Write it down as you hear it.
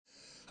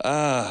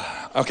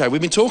Okay,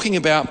 we've been talking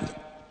about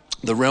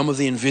the realm of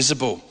the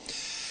invisible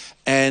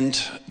and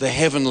the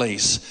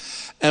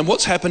heavenlies. And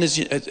what's happened is,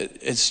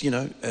 this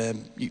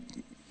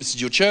is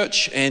your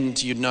church,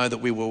 and you know that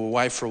we were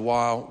away for a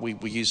while. We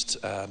used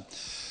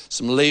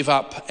some leave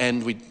up,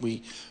 and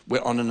we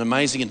went on an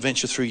amazing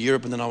adventure through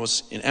Europe, and then I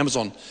was in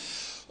Amazon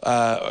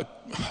a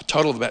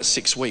total of about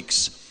 6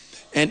 weeks.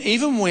 And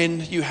even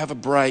when you have a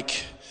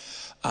break,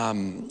 say,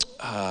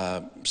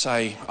 I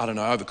don't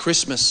know, over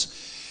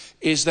Christmas,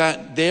 is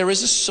that there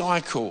is a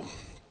cycle.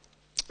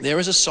 There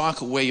is a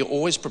cycle where you're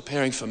always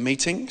preparing for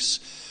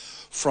meetings,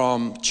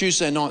 from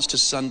Tuesday nights to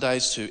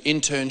Sundays to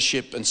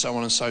internship and so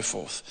on and so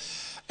forth.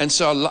 And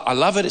so I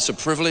love it. It's a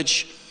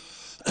privilege.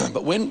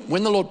 But when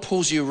the Lord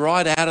pulls you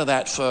right out of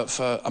that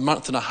for a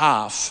month and a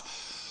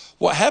half,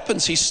 what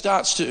happens, he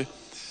starts to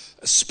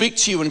speak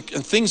to you and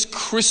things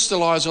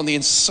crystallize on the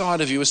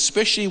inside of you,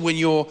 especially when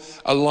you're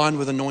aligned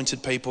with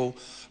anointed people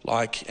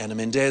like Anna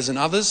Mendez and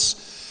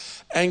others.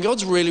 And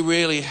God's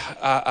really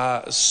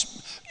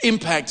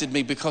impacted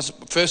me because,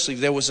 firstly,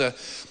 there was a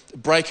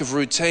break of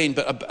routine,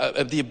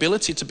 but the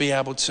ability to be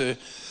able to,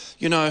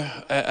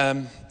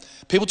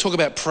 people talk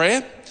about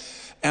prayer,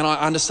 and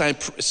I understand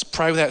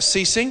pray without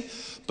ceasing.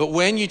 But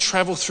when you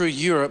travel through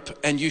Europe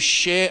and you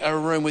share a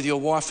room with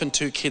your wife and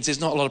 2 kids, there's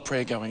not a lot of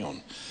prayer going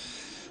on.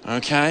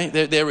 Okay,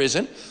 there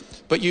isn't.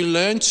 But you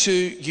learn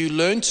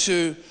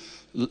to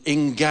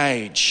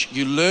engage.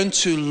 You learn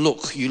to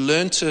look. You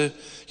learn to,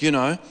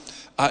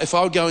 if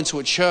I would go into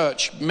a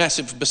church,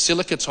 massive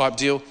basilica type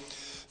deal,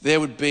 there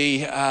would be,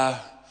 there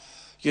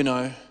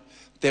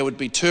would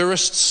be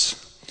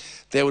tourists,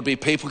 there would be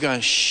people going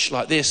shh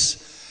like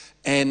this,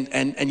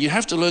 and you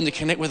have to learn to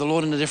connect with the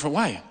Lord in a different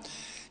way.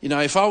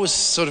 If I was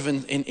sort of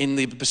in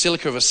the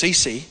Basilica of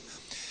Assisi,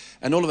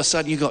 and all of a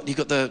sudden you got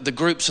the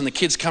groups and the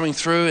kids coming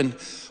through, and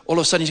all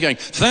of a sudden he's going,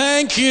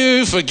 "Thank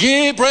you for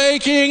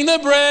breaking the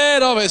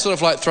bread of it," sort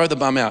of like throw the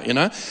bum out,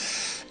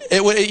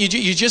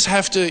 You just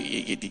have to,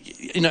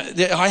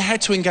 I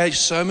had to engage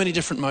so many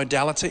different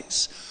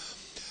modalities.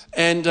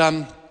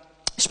 And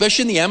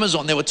especially in the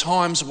Amazon, there were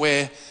times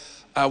where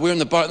we were in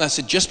the boat and they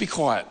said, just be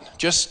quiet.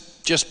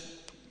 Just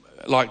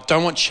like,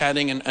 don't want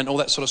chatting and all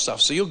that sort of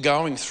stuff. So you're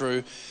going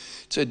through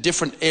to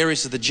different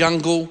areas of the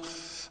jungle,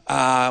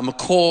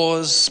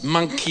 macaws,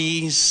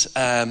 monkeys,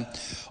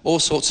 all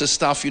sorts of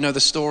stuff. You know the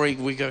story,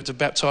 we go to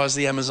baptize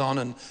the Amazon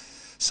and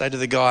say to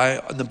the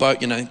guy on the boat,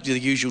 the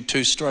usual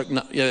 2-stroke,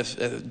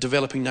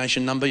 developing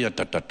nation number, out in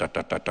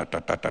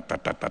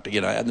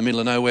the middle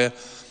of nowhere.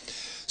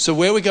 So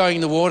where we're going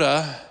in the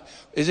water,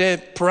 is there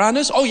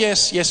piranhas? Oh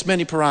yes,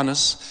 many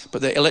piranhas,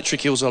 but the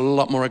electric eels are a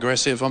lot more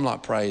aggressive. I'm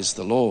like, praise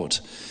the Lord.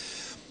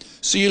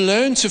 So you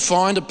learn to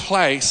find a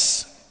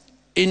place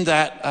in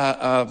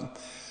that,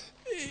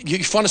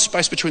 you find a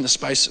space between the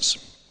spaces.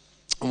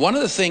 One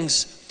of the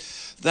things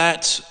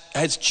that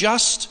has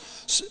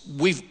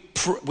we've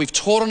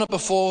taught on it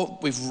before,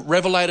 we've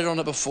revelated on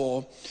it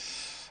before,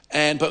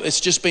 but it's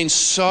just been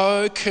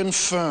so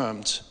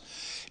confirmed,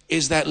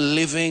 is that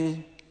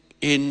living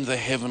in the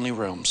heavenly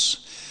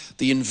realms,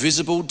 the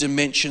invisible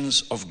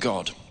dimensions of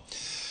God.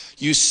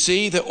 You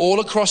see that all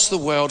across the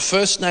world,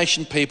 First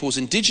Nation peoples,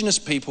 Indigenous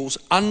peoples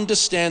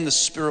understand the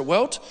spirit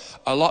world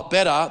a lot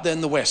better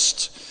than the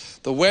West.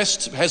 The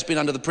West has been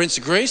under the Prince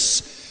of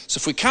Greece, so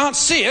if we can't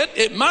see it,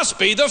 it must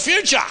be the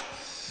future.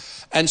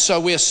 And so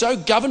we are so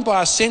governed by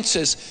our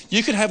senses.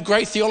 You can have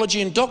great theology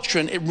and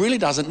doctrine, it really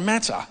doesn't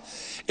matter.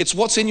 It's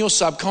what's in your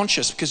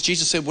subconscious, because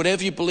Jesus said,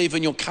 whatever you believe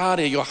in your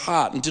cardia, your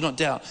heart, and do not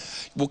doubt,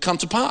 will come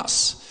to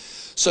pass.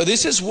 So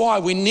this is why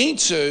we need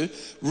to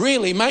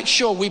really make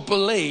sure we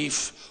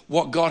believe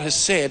what God has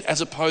said,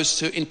 as opposed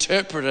to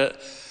interpret it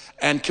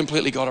and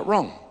completely got it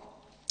wrong.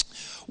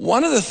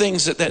 One of the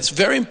things that's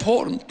very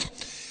important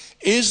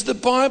is the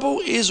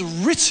Bible is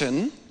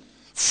written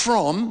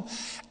from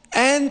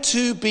and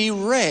to be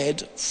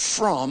read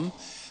from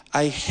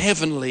a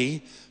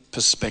heavenly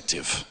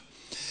perspective.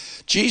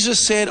 Jesus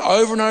said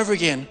over and over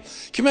again,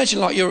 can you imagine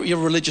like you're a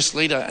religious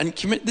leader, and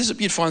this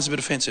you'd find this a bit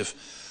offensive.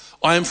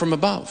 I am from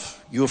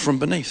above, you are from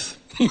beneath.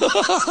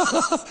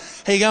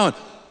 How you going?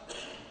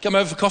 Come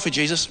over for coffee,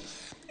 Jesus.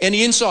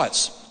 Any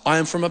insights? I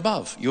am from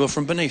above, you are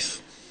from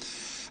beneath.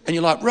 And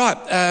you're like, right,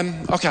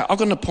 okay, I've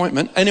got an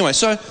appointment. Anyway,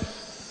 so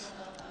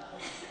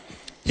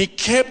he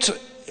kept,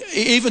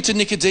 even to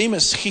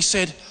Nicodemus, he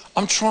said,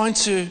 I'm trying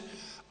to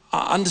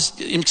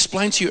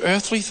explain to you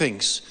earthly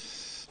things.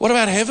 What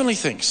about heavenly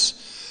things?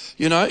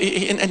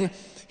 And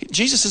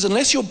Jesus says,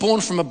 unless you're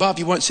born from above,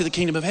 you won't see the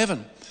kingdom of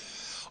heaven.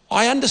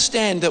 I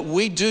understand that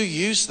we do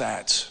use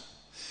that.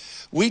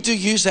 We do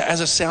use that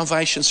as a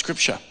salvation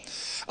scripture.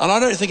 And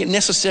I don't think it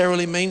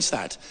necessarily means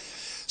that.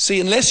 See,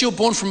 unless you're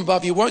born from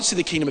above, you won't see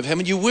the kingdom of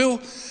heaven. You will,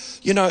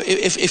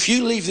 if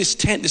you leave this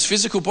tent, this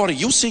physical body,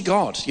 you'll see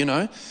God,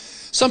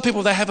 Some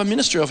people, they have a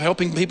ministry of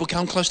helping people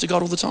come close to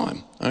God all the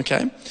time,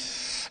 okay?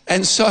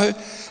 And so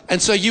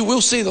you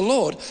will see the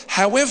Lord.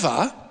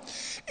 However,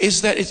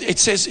 is that it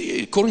says,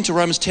 according to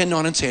Romans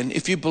 10:9 and 10,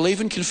 if you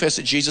believe and confess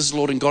that Jesus is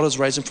Lord and God has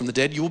raised him from the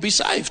dead, you will be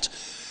saved.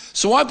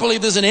 So I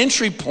believe there's an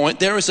entry point.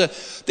 There's a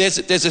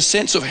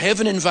sense of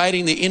heaven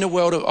invading the inner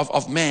world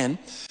of man.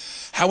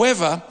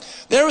 However,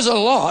 there is a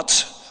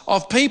lot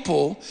of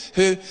people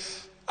who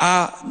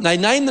they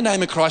name the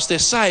name of Christ, they're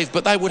saved,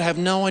 but they would have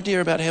no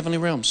idea about heavenly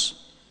realms.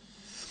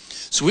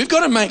 So we've got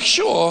to make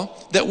sure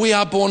that we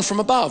are born from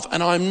above.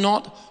 And I'm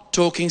not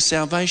talking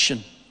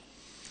salvation.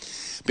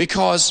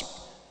 Because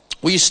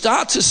when you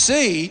start to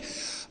see,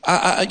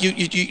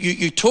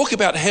 you talk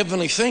about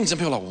heavenly things and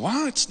people are like,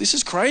 what? This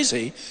is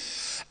crazy.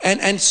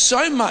 And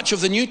so much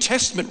of the New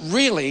Testament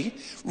really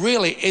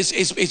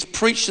is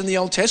preached in the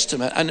Old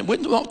Testament. And we're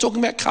not talking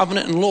about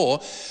covenant and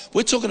law.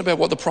 We're talking about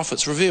what the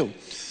prophets reveal.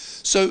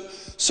 So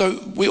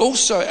we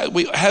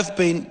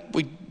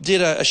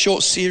did a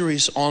short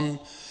series on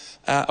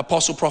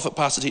apostle, prophet,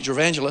 pastor, teacher,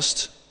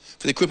 evangelist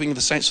for the equipping of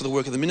the saints for the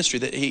work of the ministry,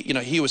 that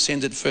he who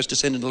ascended, first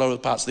descended to the lower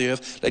parts of the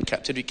earth, led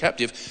captivity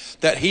captive,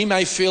 that he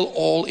may fill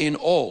all in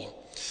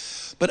all.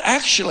 But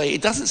actually,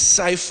 it doesn't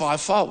say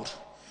fivefold.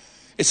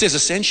 It says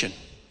ascension.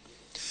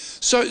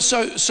 So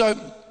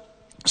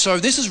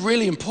this is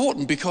really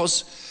important,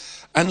 because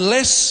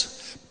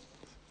unless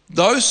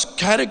those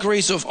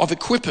categories of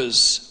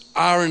equippers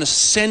are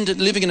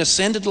living an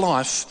ascended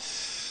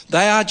life,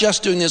 they are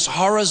just doing this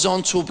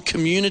horizontal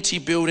community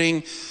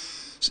building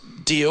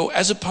deal,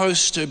 as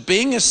opposed to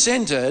being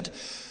ascended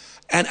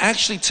and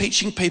actually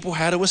teaching people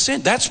how to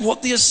ascend. That's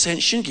what the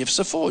ascension gifts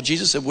are for.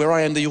 Jesus said, where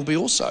I am, there you'll be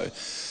also.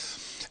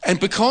 And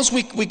because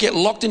we get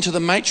locked into the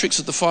matrix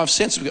of the five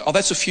senses, we go, oh,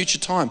 that's a future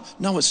time.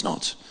 No, it's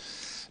not.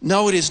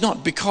 No, it is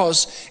not,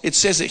 because it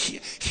says that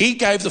he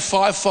gave the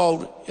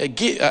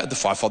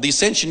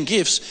ascension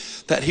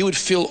gifts, that he would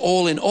fill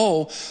all in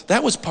all.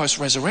 That was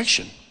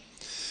post-resurrection.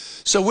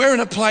 So we're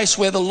in a place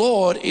where the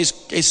Lord is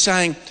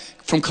saying,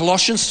 from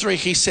Colossians 3,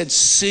 he said,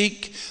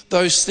 seek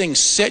those things.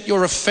 Set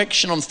your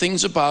affection on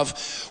things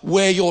above,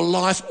 where your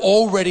life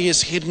already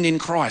is hidden in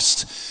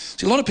Christ.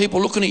 See, a lot of people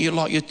looking at you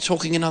like you're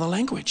talking another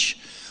language.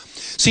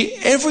 See,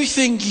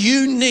 everything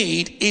you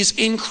need is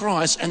in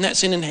Christ, and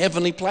that's in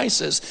heavenly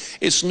places.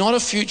 It's not a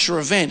future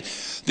event.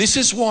 This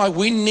is why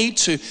we need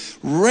to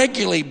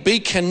regularly be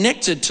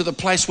connected to the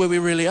place where we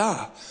really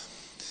are.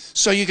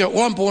 So you go,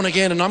 well, I'm born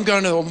again, and I'm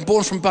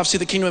born from above, see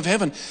the kingdom of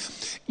heaven.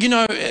 You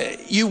know,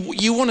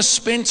 you want to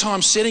spend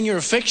time setting your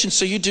affections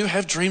so you do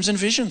have dreams and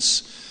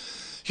visions.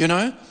 You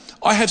know,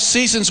 I have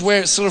seasons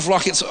where it's sort of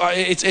like it's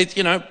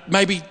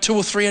maybe 2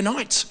 or 3 a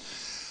night.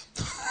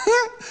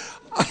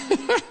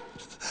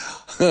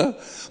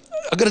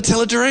 I've got to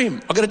tell a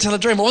dream.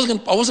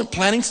 I wasn't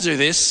planning to do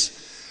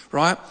this,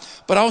 right?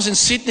 But I was in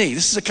Sydney.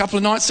 This is a couple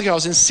of nights ago. I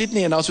was in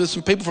Sydney and I was with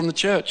some people from the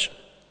church.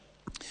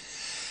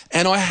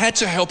 And I had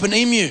to help an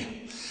emu.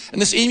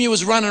 And this emu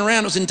was running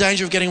around. It was in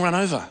danger of getting run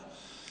over.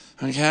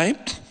 Okay?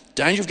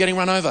 Danger of getting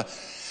run over.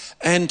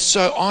 And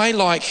so I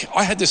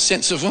had this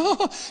sense of,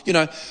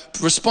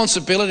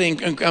 responsibility.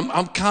 And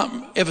I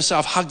can't ever say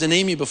I've hugged an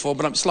emu before,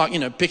 but it's like,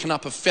 picking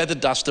up a feather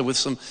duster with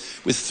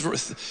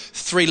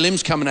 3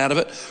 limbs coming out of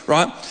it,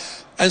 right?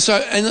 And so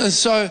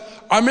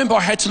I remember I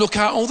had to look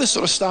at all this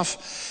sort of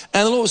stuff.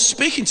 And the Lord was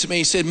speaking to me.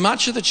 He said,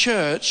 much of the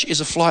church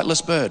is a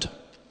flightless bird.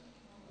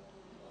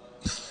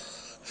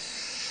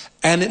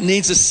 And it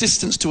needs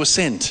assistance to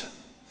ascend.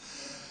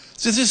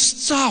 So there's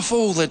stuff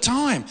all the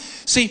time.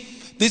 See,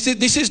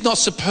 this is not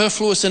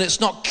superfluous, and it's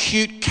not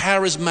cute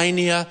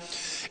charismania.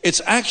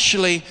 It's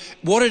actually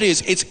what it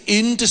is. It's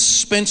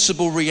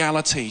indispensable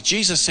reality.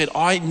 Jesus said,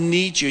 I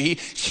need you.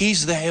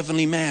 He's the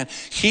heavenly man.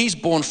 He's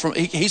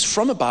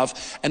from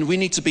above, and we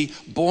need to be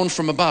born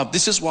from above.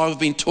 This is why we've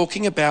been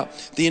talking about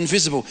the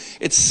invisible.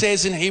 It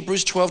says in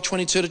Hebrews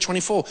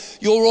 12:22-24,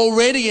 you're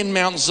already in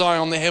Mount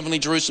Zion, the heavenly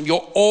Jerusalem. You're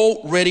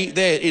already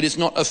there. It is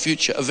not a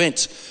future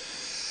event.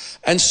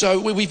 And so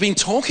we've been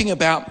talking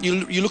about,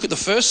 you look at the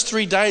first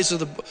 3 days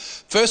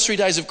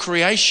of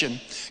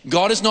creation.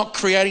 God is not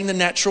creating the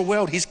natural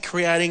world. He's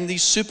creating the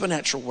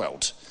supernatural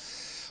world.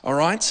 All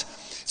right?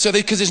 So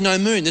because there's no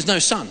moon, there's no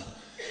sun.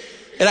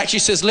 It actually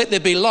says, let there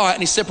be light,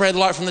 and he separated the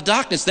light from the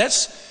darkness.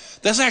 That's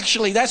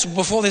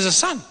before there's a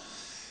sun.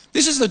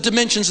 This is the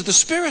dimensions of the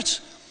Spirit.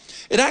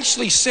 It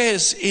actually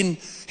says in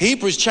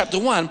Hebrews chapter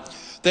 1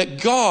 that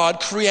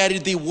God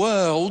created the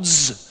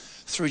worlds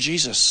through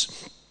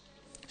Jesus.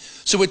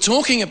 So we're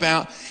talking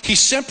about he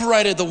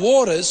separated the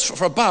waters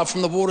from above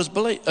from the waters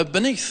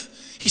beneath.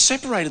 He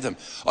separated them.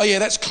 Oh yeah,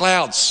 that's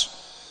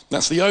clouds.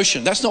 That's the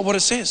ocean. That's not what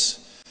it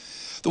says.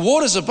 The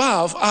waters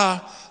above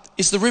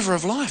is the river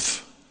of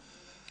life.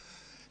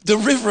 The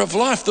river of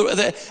life.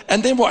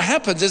 And then what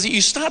happens is that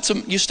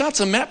you start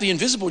to map the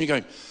invisible, and you're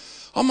going,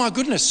 oh my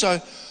goodness.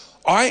 So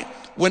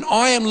when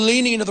I am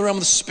leaning into the realm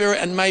of the Spirit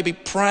and maybe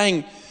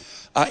praying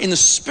in the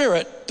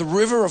Spirit, the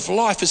river of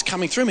life is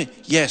coming through me.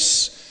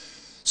 Yes.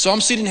 So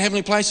I'm seated in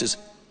heavenly places.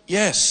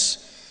 Yes.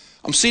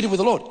 I'm seated with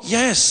the Lord.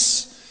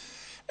 Yes.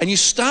 And you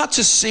start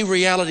to see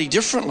reality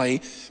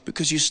differently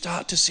because you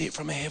start to see it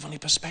from a heavenly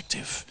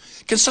perspective.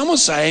 Can someone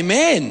say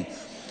amen?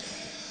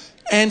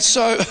 And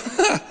so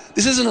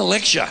this isn't a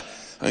lecture,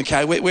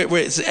 okay?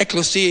 It's an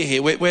ecclesia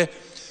here.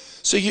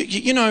 So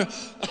you know,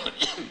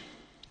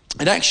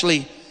 it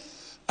actually,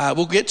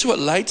 We'll get to it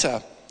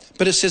later,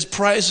 but it says,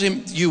 praise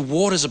him, you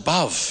waters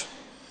above.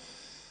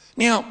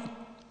 Now,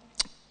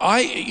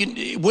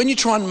 when you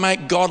try and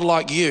make God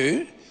like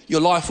you,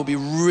 your life will be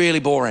really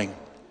boring.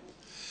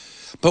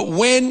 But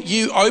when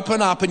you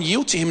open up and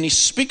yield to him and he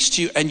speaks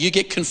to you and you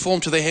get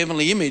conformed to the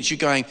heavenly image, you're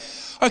going,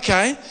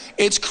 okay,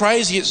 it's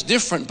crazy, it's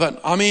different, but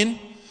I'm in.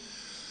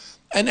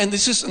 And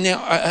this is now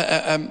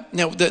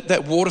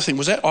that water thing.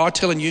 Was that I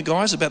telling you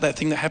guys about that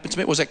thing that happened to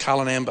me? Or was that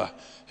Carl and Amber?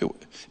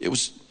 It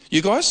was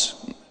you guys.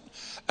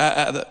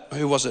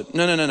 Who was it?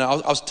 No.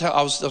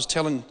 I was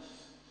telling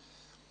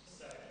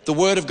the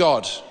Word of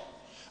God.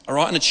 All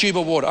right, in a tube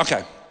of water.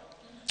 Okay,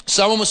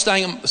 someone's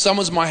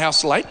in my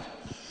house late.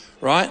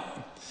 Right,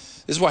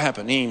 this is what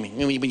happened.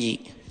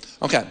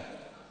 Okay,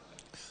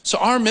 so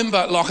I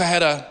remember like I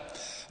had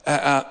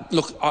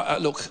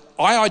I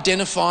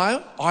identify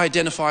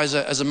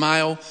as a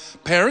male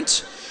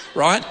parent,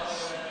 right?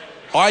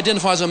 I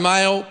identify as a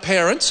male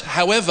parent.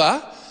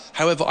 However,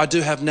 I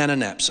do have nana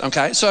naps.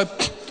 Okay, so I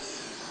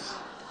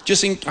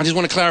just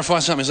want to clarify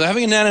something. So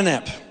having a nana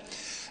nap,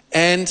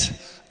 and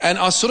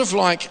I sort of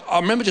like I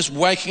remember just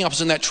waking up. I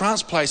was in that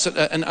trance place,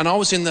 and I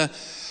was in the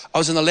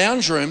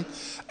lounge room,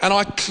 and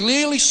I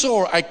clearly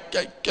saw a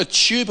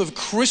tube of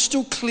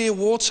crystal clear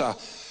water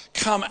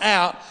come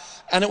out,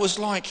 and it was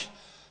like.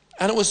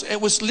 And it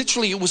was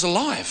literally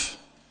alive.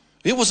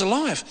 It was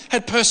alive,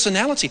 had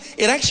personality.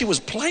 It actually was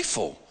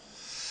playful.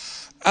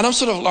 And I'm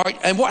sort of like,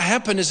 and what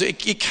happened is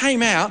it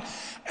came out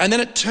and then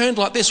it turned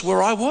like this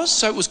where I was.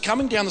 So it was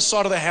coming down the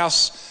side of the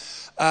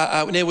house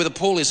near where the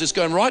pool is. It's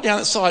going right down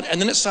that side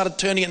and then it started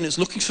turning and it's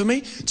looking for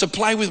me to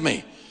play with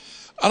me.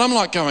 And I'm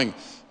like going,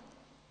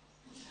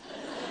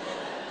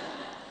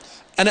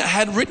 and it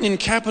had written in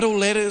capital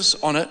letters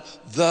on it,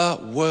 the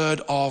Word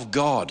of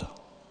God.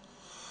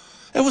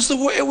 It was the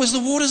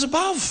waters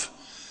above,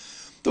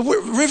 the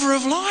river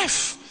of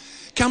life.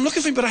 Come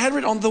looking for me, but I had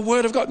written on the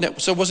Word of God. Now,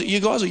 so was it you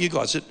guys or you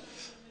guys?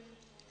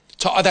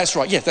 That's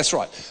right. Yeah, that's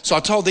right. So I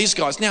told these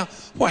guys. Now,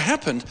 what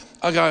happened?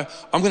 I go,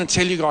 I'm going to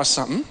tell you guys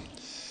something,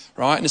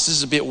 right? And this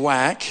is a bit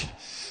whack.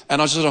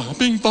 And I just thought, I'm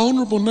being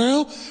vulnerable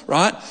now,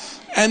 right?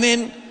 And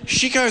then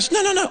she goes, no,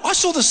 I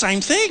saw the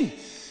same thing,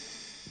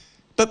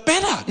 but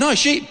better. No,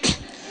 she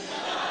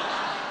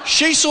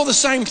saw the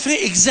same thing,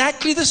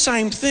 exactly the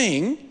same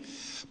thing,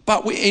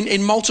 but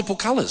in multiple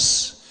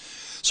colours.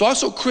 So I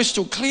saw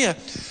crystal clear.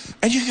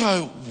 And you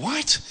go,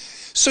 what?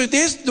 So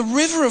there's the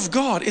river of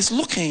God is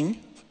looking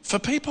for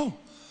people.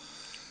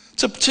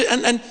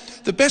 And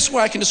the best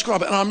way I can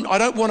describe it, and I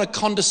don't want to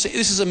condescend,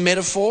 this is a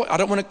metaphor, I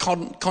don't want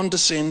to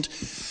condescend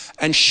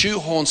and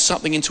shoehorn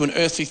something into an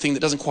earthly thing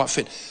that doesn't quite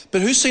fit.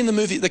 But who's seen the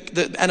movie,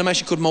 the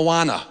animation called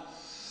Moana?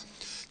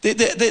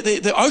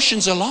 The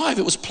ocean's alive.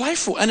 It was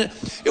playful. And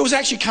it was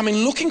actually coming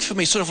looking for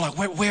me, sort of like,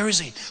 where is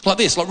he? Like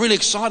this, like really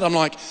excited. I'm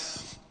like,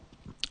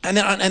 and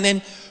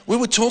then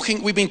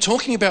we've been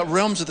talking about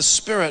realms of the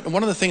spirit. And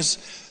one of the things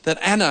that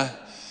Anna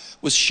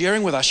was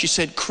sharing with us, she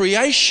said,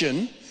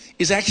 creation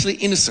is actually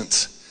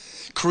innocent.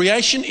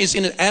 Creation is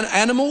innocent.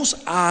 Animals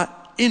are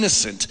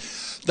innocent.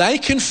 They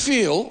can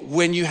feel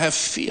when you have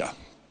fear.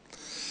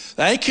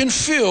 They can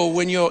feel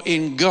when you're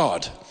in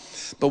God.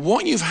 But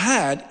what you've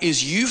had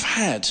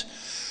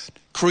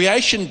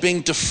creation being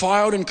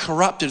defiled and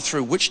corrupted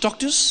through witch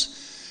doctors,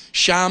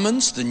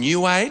 shamans, the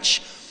New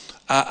Age,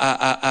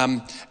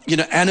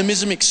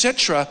 animism,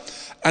 etc.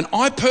 And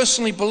I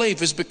personally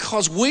believe is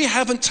because we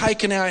haven't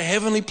taken our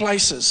heavenly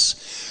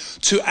places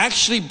to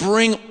actually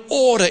bring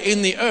order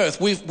in the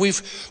earth.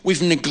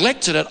 We've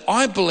neglected it.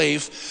 I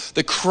believe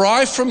the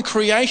cry from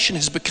creation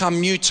has become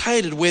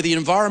mutated where the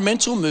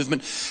environmental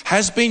movement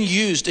has been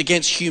used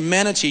against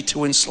humanity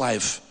to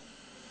enslave.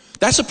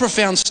 That's a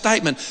profound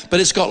statement, but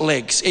it's got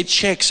legs. It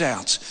checks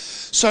out.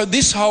 So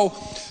this whole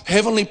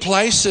heavenly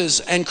places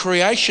and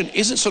creation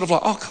isn't sort of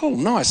like, oh, cool,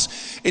 nice.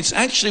 It's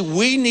actually,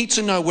 we need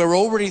to know we're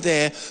already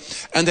there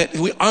and that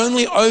we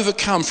only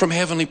overcome from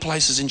heavenly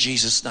places in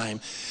Jesus' name.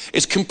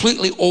 It's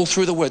completely all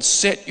through the word.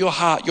 Set your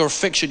heart, your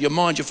affection, your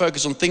mind, your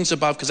focus on things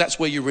above because that's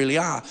where you really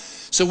are.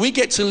 So we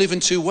get to live in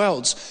two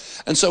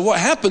worlds. And so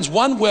what happens,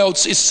 one world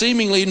is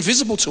seemingly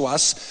invisible to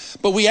us,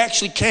 but we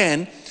actually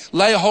can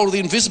lay a hold of the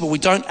invisible. We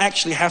don't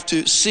actually have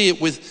to see it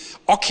with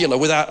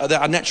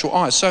our natural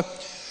eyes. So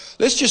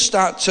let's just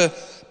start to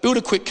build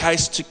a quick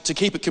case to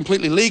keep it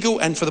completely legal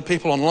and for the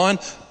people online.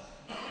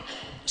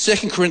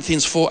 2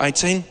 Corinthians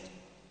 4:18,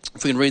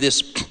 if we can read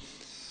this.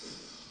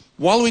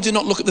 While we do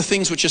not look at the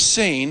things which are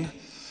seen,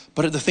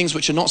 but at the things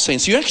which are not seen.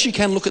 So you actually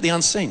can look at the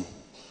unseen.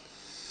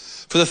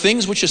 For the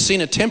things which are seen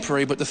are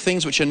temporary, but the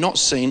things which are not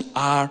seen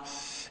are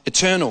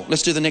eternal.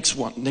 Let's do the next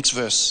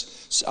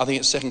verse. I think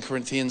it's 2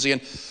 Corinthians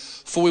again.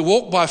 For we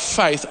walk by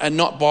faith and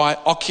not by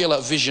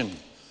ocular vision.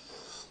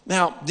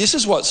 Now, this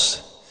is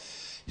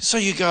so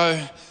you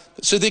go,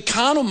 so the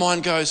carnal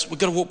mind goes, we've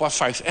got to walk by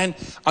faith. And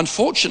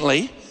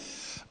unfortunately,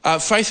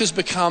 faith has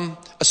become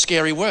a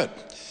scary word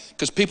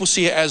because people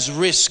see it as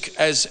risk,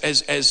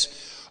 as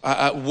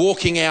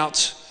walking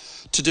out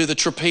to do the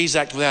trapeze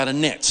act without a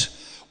net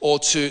or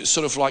to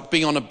sort of like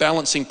being on a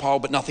balancing pole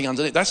but nothing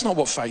underneath. That's not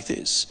what faith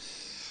is.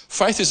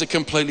 Faith is a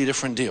completely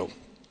different deal.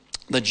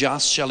 The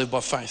just shall live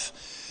by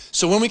faith.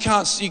 So when we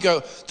can't, you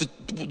go,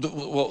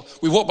 well,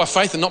 we walk by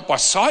faith and not by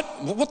sight?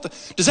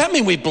 Does that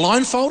mean we're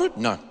blindfolded?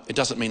 No, it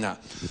doesn't mean that.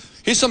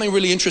 Here's something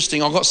really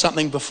interesting. I've got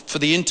something for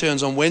the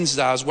interns on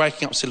Wednesday. I was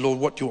waking up and said, Lord,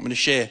 what do you want me to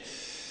share? And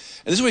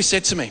this is what he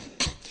said to me.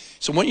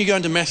 So why don't you go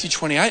into Matthew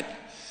 28?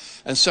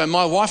 And so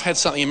my wife had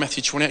something in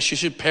Matthew 28. She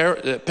should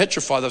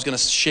petrify that I was going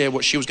to share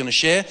what she was going to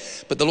share,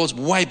 but the Lord's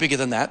way bigger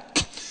than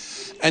that.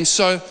 And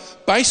so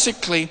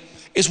basically,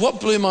 is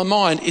what blew my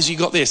mind is you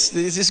got this.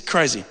 This is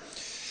crazy.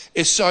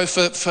 Is so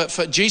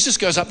for Jesus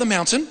goes up the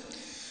mountain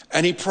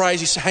and he prays,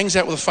 he hangs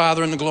out with the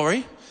Father in the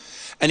glory,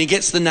 and he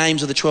gets the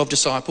names of the 12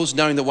 disciples,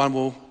 knowing that one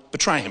will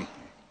betray him,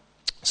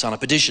 son of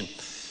perdition.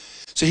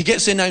 So he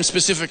gets their names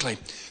specifically.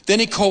 Then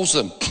he calls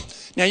them.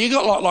 Now you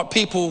got like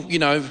people, you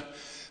know,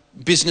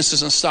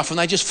 businesses and stuff, and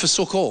they just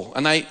forsook all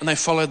and they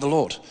followed the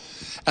Lord.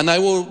 And they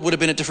all would have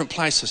been at different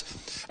places.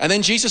 And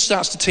then Jesus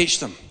starts to teach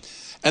them.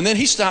 And then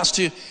he starts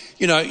to,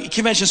 you know, you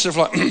can imagine sort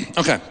of like,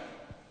 okay,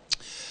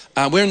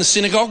 we're in the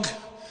synagogue.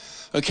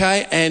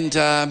 Okay, and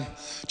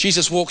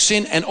Jesus walks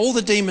in and all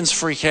the demons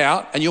freak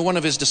out, and you're one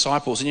of his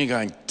disciples and you're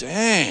going,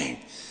 dang,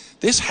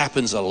 this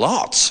happens a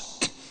lot.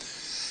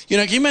 You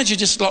know, can you imagine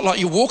just like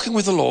you're walking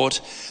with the Lord?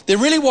 There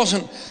really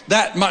wasn't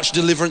that much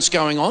deliverance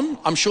going on.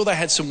 I'm sure they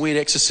had some weird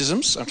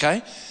exorcisms,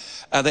 okay?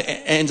 They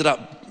ended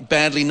up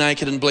badly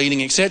naked and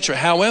bleeding, etc.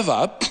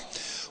 However,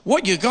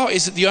 what you got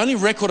is that the only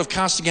record of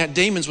casting out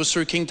demons was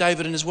through King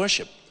David and his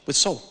worship with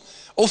Saul,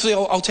 all through the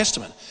Old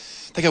Testament.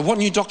 They go, what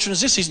new doctrine is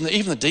this?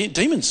 Even the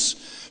demons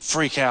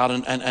freak out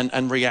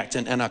and react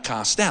and are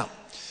cast out.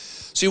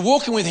 So you're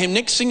walking with him.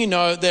 Next thing you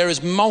know, there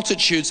is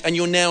multitudes, and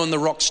you're now in the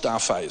rock star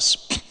phase.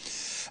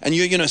 And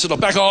you know, sort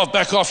of back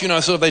off, you know,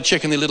 sort of they're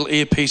checking their little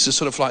earpieces,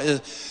 sort of like,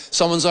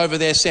 someone's over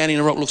there standing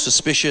in a rock, looks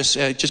suspicious,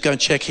 just go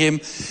and check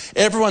him.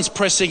 Everyone's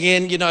pressing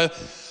in, you know,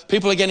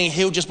 people are getting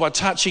healed just by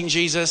touching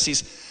Jesus.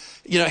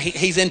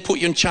 He's then put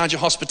you in charge of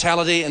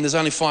hospitality, and there's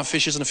only 5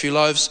 fishes and a few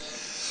loaves.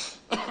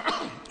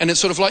 And it's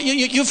sort of like,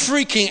 you're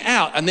freaking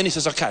out. And then he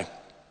says, okay,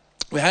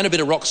 we had a bit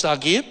of rock star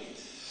gear,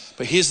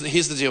 but here's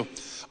the deal.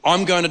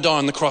 I'm going to die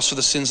on the cross for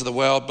the sins of the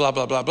world, blah,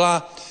 blah, blah,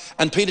 blah.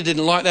 And Peter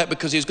didn't like that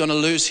because he was going to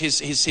lose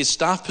his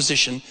staff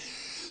position.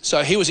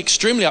 So he was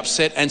extremely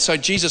upset. And so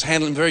Jesus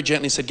handled him very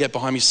gently and said, get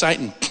behind me,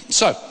 Satan.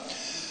 So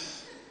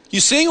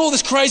you're seeing all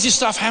this crazy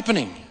stuff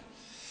happening.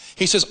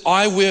 He says,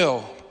 I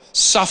will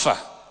suffer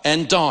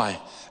and die.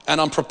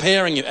 And I'm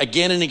preparing you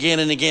again and again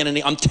and again.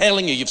 And I'm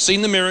telling you, you've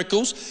seen the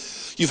miracles.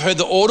 You've heard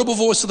the audible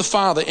voice of the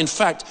Father. In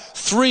fact,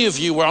 3 of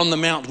you were on the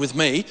mount with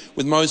me,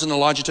 with Moses and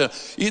Elijah.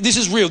 This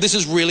is real. This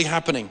is really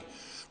happening,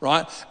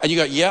 right? And you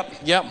go,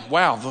 yep,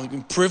 wow,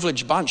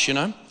 privileged bunch, you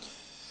know.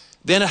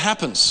 Then it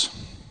happens.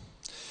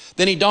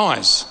 Then he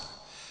dies.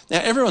 Now,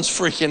 everyone's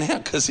freaking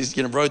out because he's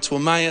going to road to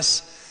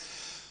Emmaus.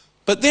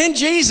 But then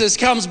Jesus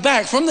comes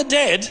back from the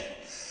dead.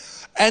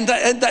 And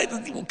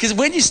because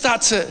when you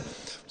start to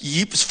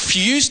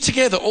fuse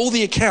together all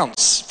the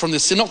accounts from the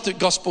synoptic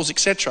gospels,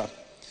 etc.,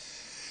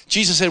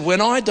 Jesus said,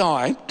 when I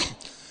die,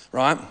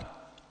 right,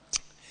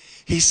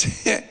 he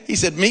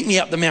said, meet me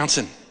up the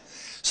mountain.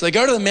 So they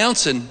go to the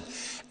mountain,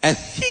 and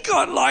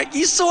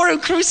you saw him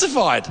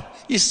crucified.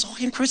 You saw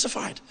him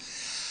crucified.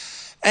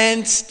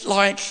 And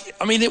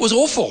it was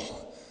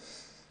awful.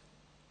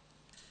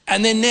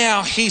 And then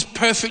now he's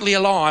perfectly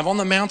alive on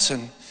the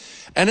mountain.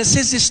 And it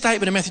says this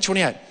statement in Matthew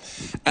 28,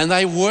 and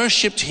they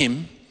worshipped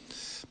him,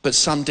 but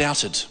some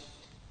doubted.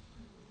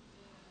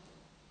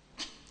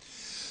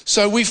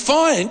 So we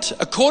find,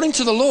 according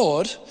to the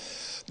Lord,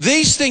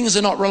 these things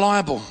are not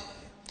reliable.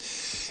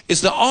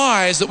 It's the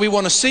eyes that we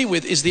want to see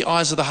with is the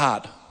eyes of the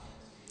heart.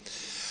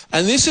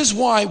 And this is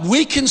why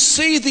we can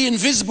see the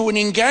invisible and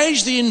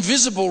engage the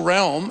invisible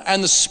realm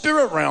and the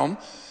spirit realm,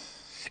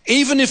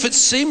 even if it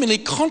seemingly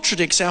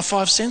contradicts our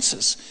 5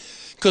 senses.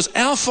 Because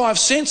our 5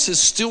 senses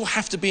still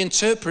have to be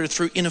interpreted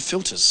through inner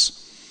filters.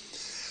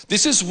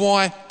 This is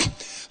why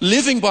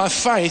living by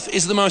faith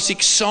is the most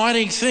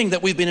exciting thing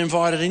that we've been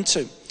invited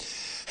into.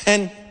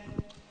 And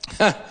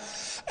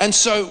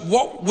so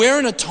we're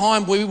in a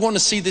time where we want to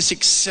see this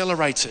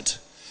accelerated.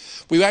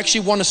 We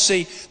actually want to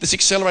see this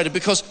accelerated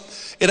because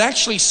it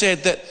actually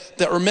said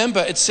that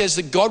remember, it says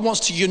that God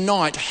wants to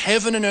unite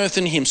heaven and earth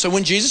in him. So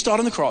when Jesus died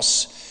on the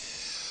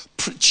cross,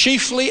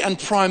 chiefly and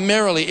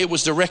primarily it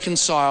was to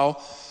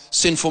reconcile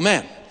sinful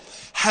man.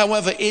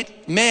 However,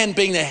 man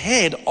being the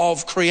head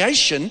of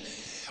creation,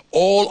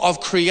 all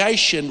of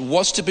creation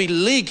was to be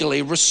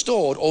legally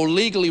restored or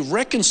legally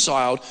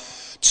reconciled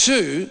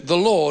to the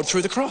Lord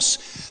through the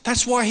cross.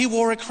 That's why he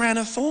wore a crown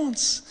of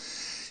thorns.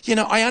 You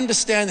know, I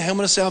understand the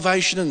helmet of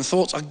salvation and the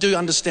thoughts. I do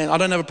understand. I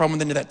don't have a problem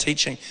with any of that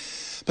teaching.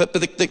 But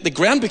the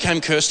ground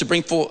became cursed to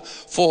bring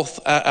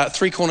forth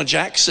 3-corner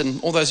jacks and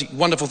all those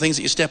wonderful things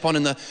that you step on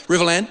in the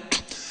Riverland.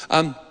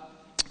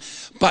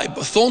 But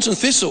thorns and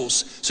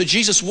thistles. So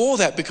Jesus wore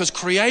that because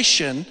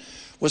creation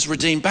was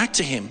redeemed back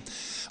to him.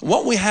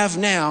 What we have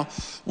now,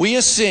 we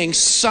are seeing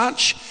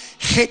such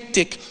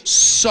hectic,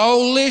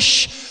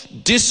 soulish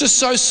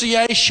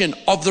disassociation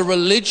of the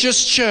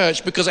religious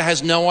church because it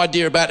has no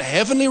idea about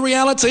heavenly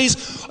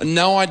realities, and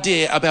no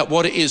idea about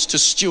what it is to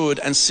steward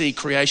and see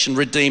creation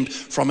redeemed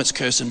from its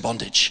curse and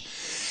bondage.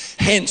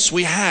 Hence,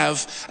 we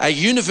have a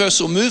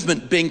universal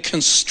movement being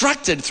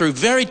constructed through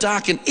very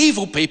dark and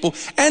evil people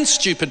and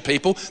stupid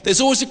people. There's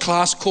always a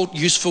class called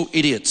useful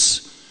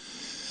idiots.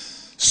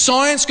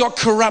 Science got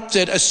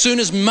corrupted as soon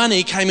as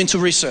money came into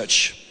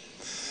research.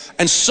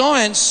 And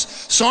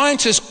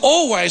scientists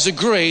always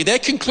agree, their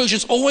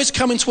conclusions always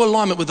come into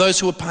alignment with those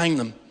who are paying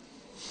them.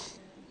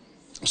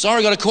 I'm sorry,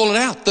 I've got to call it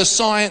out. The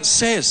science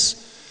says.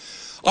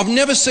 I've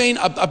never seen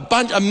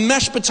a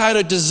mashed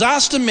potato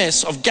disaster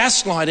mess of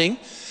gaslighting,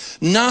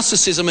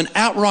 narcissism and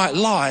outright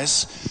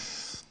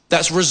lies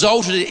that's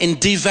resulted in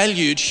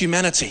devalued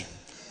humanity.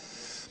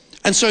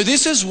 And so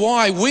this is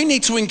why we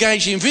need to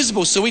engage the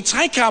invisible, so we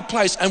take our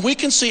place and we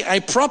can see a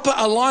proper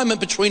alignment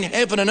between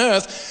heaven and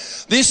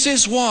earth. This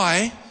is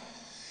why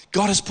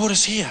God has put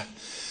us here.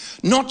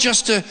 Not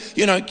just to,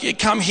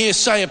 come here,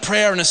 say a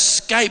prayer and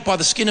escape by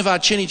the skin of our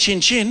chinny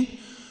chin chin,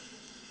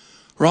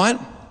 right?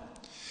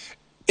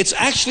 It's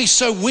actually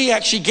so we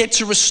actually get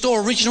to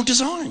restore original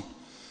design.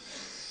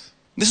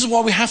 This is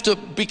why we have to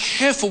be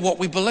careful what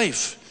we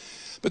believe,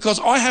 because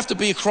I have to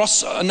be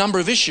across a number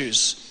of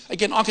issues.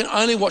 Again, I can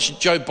only watch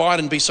Joe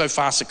Biden be so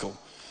farcical.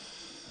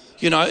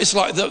 It's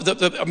like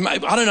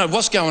I don't know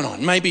what's going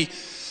on. Maybe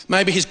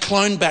his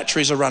clone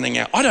batteries are running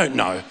out. I don't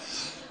know.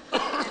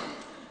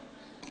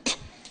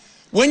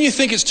 When you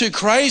think it's too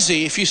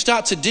crazy, if you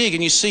start to dig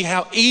and you see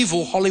how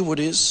evil Hollywood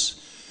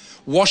is,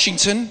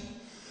 Washington,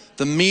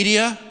 the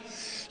media,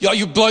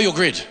 you blow your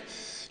grid.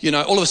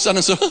 All of a sudden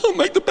it's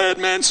make the bad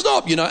man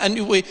stop, and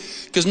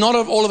because not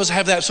all of us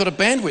have that sort of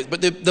bandwidth.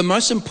 But the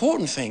most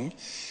important thing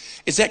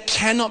is that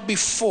cannot be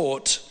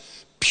fought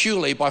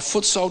purely by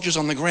foot soldiers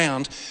on the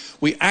ground.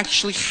 We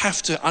actually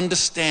have to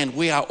understand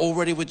we are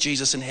already with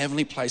Jesus in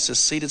heavenly places,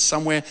 seated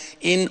somewhere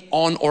in,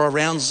 on, or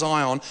around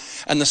Zion,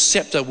 and the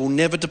scepter will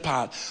never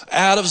depart.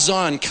 Out of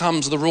Zion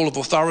comes the rule of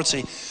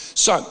authority.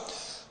 So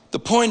the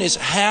point is,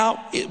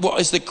 what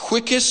is the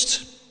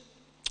quickest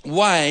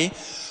way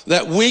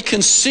that we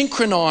can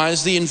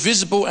synchronize the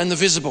invisible and the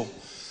visible?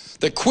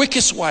 The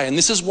quickest way, and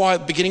this is why at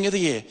the beginning of the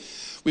year,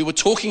 we were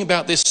talking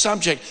about this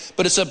subject,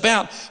 but it's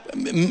about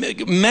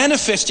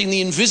manifesting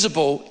the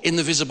invisible in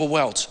the visible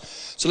world.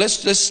 So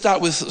let's start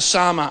with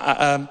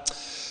Matthew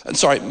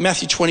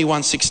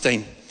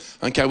 21:16.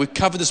 Okay, we've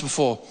covered this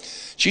before.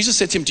 Jesus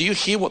said to him, "Do you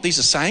hear what these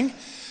are saying?"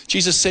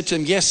 Jesus said to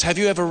him, "Yes. Have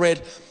you ever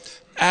read,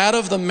 out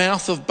of the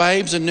mouth of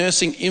babes and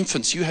nursing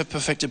infants, you have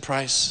perfected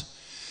praise."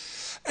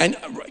 And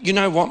you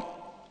know what?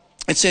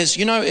 It says,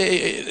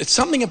 it's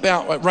something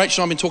about,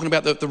 Rachel and I have been talking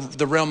about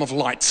the realm of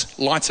light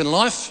and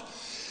life.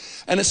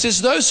 And it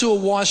says, those who are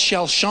wise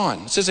shall shine.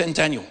 It says that in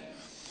Daniel.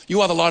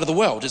 You are the light of the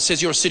world. It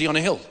says you're a city on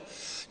a hill.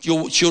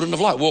 You're children of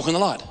light, walk in the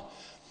light.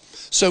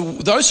 So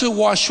those who are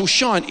wise shall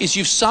shine is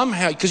you've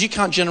somehow, because you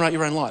can't generate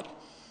your own light.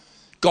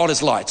 God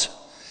is light.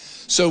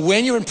 So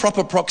when you're in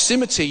proper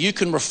proximity, you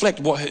can reflect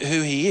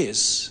who he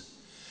is,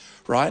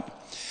 right?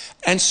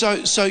 And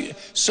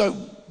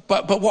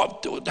but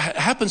what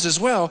happens as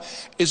well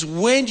is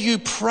when you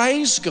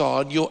praise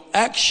God, you're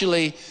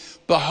actually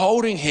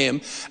beholding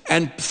him,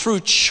 and through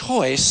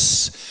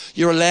choice,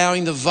 you're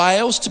allowing the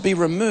veils to be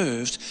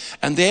removed,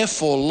 and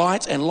therefore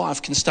light and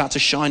life can start to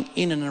shine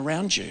in and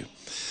around you.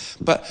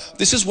 But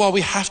this is why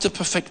we have to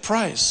perfect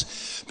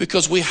praise,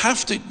 because we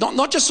have to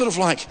not just sort of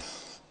like,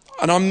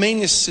 and I mean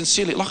this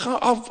sincerely,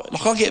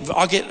 I'll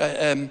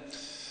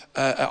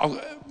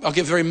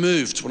get very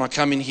moved when I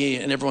come in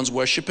here and everyone's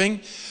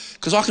worshiping,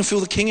 because I can feel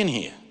the King in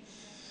here.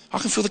 I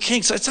can feel the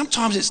King. So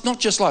sometimes it's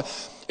not like,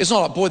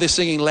 boy, they're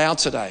singing loud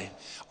today.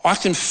 I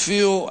can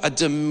feel a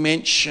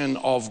dimension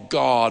of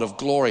God, of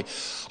glory.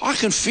 I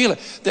can feel it.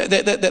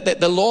 That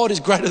the Lord is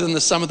greater than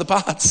the sum of the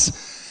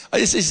parts.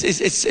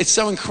 It's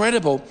so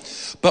incredible.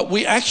 But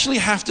we actually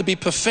have to be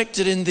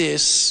perfected in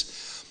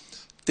this.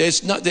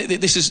 This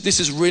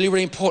is really,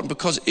 really important,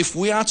 because if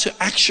we are to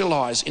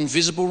actualize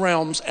invisible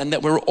realms and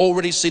that we're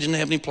already seated in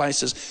heavenly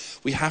places,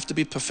 we have to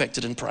be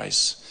perfected in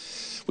praise.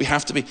 We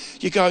have to be.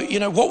 You go,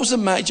 what was the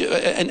major,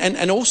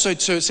 and also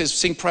too, it says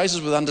sing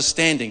praises with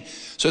understanding.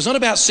 So it's not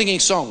about singing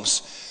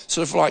songs,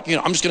 sort of like,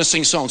 I'm just going to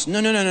sing songs.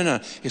 No.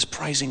 It's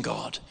praising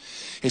God.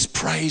 It's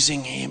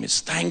praising him.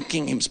 It's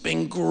thanking him. It's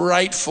being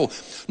grateful.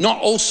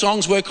 Not all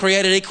songs were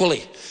created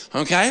equally,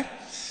 okay?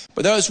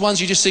 But those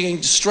ones you're just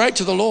singing straight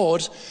to the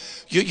Lord,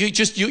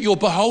 you're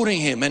beholding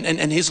him,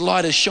 and his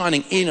light is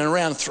shining in and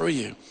around through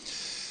you.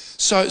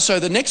 So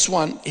the next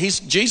one,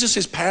 Jesus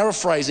is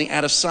paraphrasing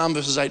out of Psalm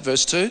verses 8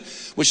 verse 2,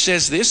 which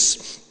says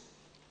this: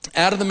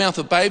 out of the mouth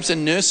of babes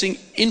and nursing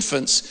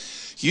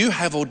infants, you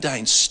have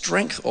ordained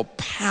strength or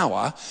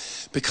power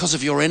because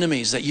of your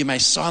enemies, that you may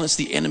silence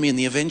the enemy and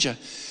the avenger.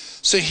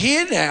 So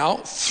here now,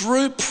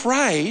 through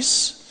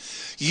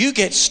praise, you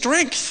get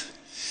strength,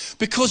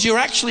 because you're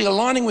actually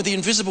aligning with the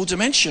invisible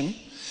dimension.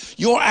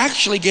 you're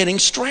actually getting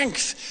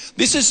strength.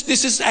 This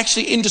is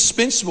actually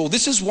indispensable.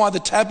 This is why the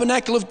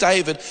tabernacle of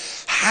David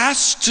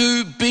has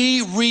to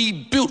be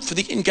rebuilt for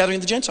the ingathering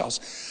of the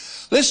Gentiles.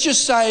 Let's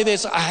just say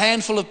there's a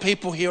handful of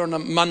people here on a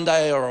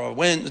Monday or a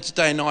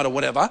Wednesday night or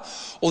whatever,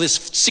 or there's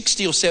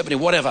 60 or 70,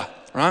 whatever,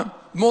 right?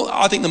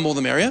 I think the more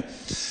the merrier.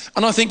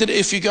 And I think that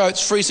if you go,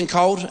 it's freezing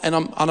cold and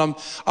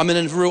I'm in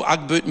a real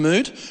Ugg boot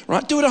mood,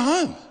 right? Do it at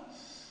home.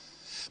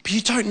 But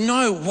you don't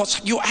know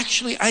you're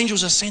actually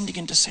angels ascending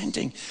and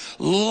descending,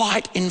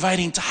 light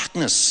invading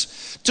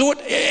darkness. Do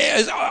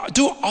it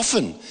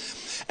often.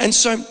 And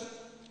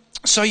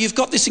so you've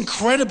got this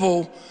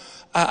incredible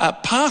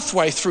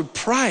pathway through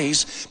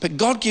praise, but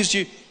God gives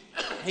you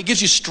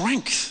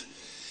strength.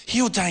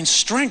 He ordains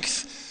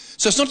strength.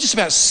 So it's not just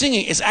about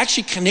singing, it's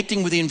actually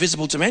connecting with the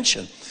invisible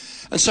dimension.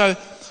 And so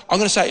I'm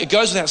going to say, it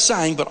goes without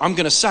saying, but I'm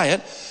going to say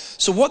it.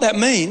 So what that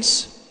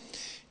means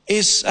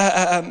is,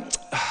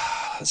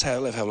 let's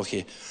have a look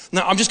here.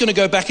 Now, I'm just going to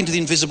go back into the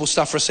invisible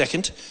stuff for a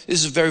second.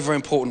 This is very, very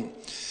important.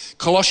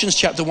 Colossians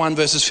chapter 1,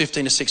 verses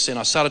 15 to 16.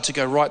 I started to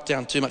go right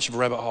down too much of a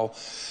rabbit hole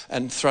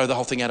and throw the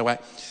whole thing out of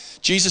whack.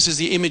 Jesus is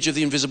the image of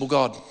the invisible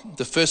God,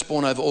 the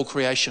firstborn over all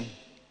creation.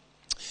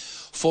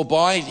 For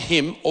by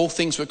him all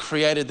things were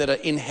created that are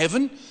in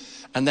heaven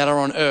and that are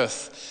on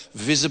earth,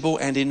 visible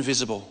and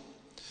invisible.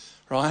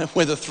 Right?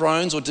 Whether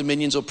thrones or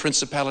dominions or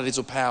principalities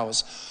or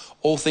powers,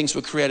 all things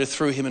were created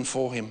through him and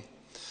for him.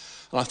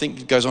 And I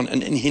think it goes on,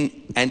 and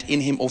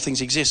in him all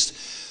things exist.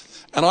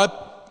 And I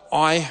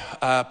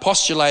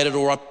postulated,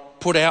 or I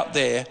put out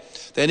there,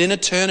 that in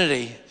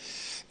eternity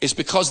is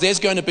because there's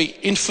going to be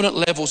infinite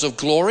levels of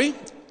glory,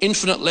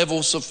 infinite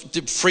levels of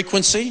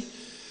frequency,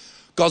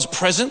 God's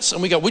presence,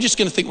 and we're just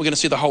going to think we're going to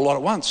see the whole lot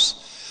at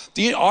once.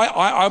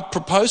 I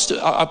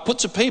put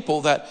to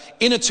people that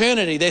in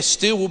eternity there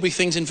still will be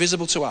things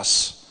invisible to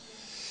us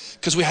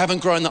because we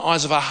haven't grown the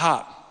eyes of our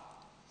heart.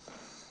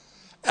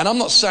 And I'm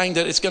not saying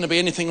that it's going to be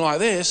anything like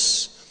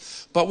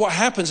this, but what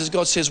happens is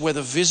God says we're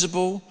the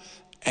visible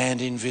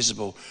and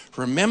invisible.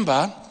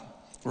 Remember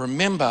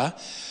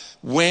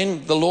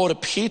when the Lord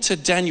appeared to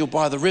Daniel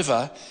by the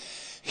river,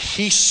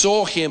 he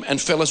saw him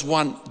and fell as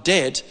one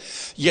dead,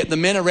 yet the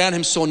men around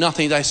him saw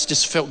nothing, they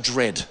just felt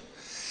dread.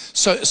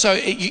 So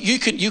you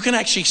can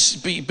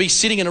actually be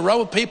sitting in a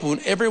row of people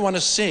and everyone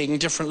is seeing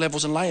different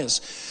levels and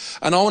layers.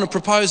 And I want to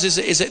propose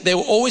is that there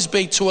will always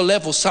be, to a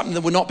level, something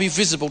that will not be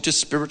visible to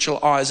spiritual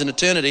eyes in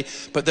eternity,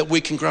 but that we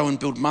can grow and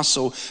build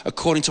muscle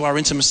according to our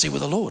intimacy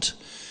with the Lord.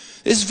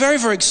 It's very,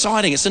 very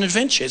exciting. It's an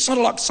adventure. It's not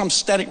like some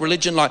static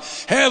religion like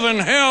heaven,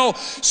 hell,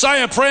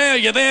 say a prayer,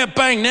 you're there,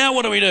 bang, now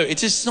what do we do?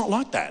 It's just not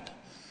like that.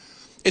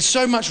 It's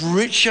so much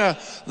richer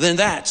than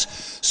that.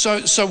 So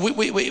much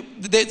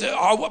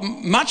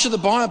of the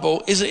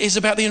Bible is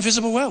about the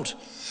invisible world.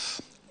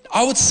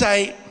 I would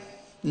say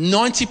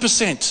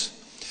 90%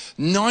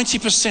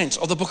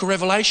 of the book of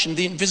Revelation,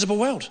 the invisible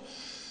world.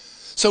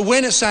 So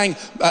when it's saying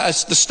the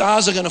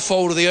stars are going to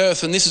fall to the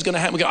earth and this is going to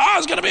happen, we go,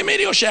 it's going to be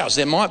meteor showers.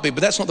 There might be,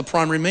 but that's not the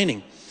primary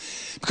meaning.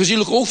 Because you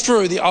look all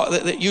through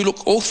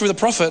the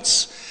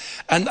prophets,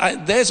 and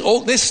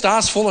there's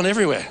stars falling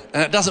everywhere,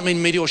 and it doesn't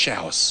mean meteor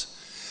showers.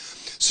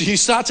 So you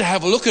start to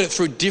have a look at it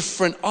through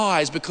different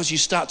eyes because you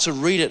start to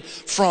read it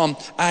from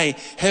a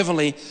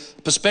heavenly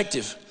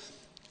perspective.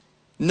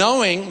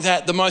 Knowing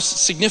that the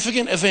most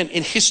significant event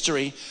in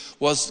history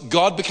was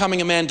God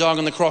becoming a man, dying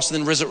on the cross,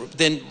 and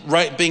then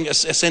being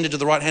ascended to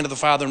the right hand of the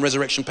Father in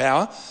resurrection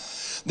power.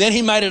 Then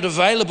he made it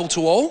available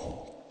to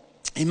all.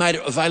 He made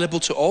it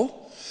available to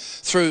all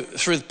through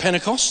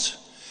Pentecost.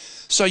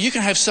 So you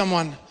can have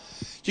someone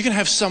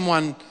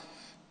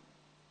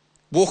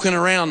walking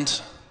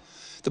around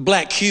the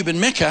black cube in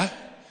Mecca.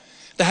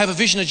 They have a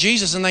vision of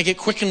Jesus and they get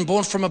quickened,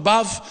 born from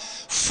above,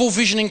 full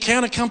vision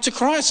encounter, come to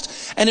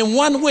Christ, and in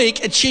 1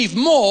 week achieve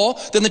more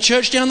than the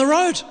church down the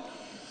road.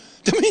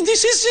 I mean,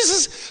 this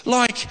is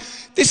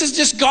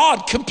just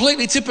God,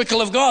 completely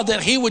typical of God,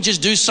 that he would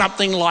just do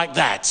something like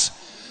that.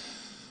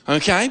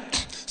 Okay?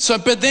 So,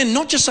 but then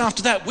not just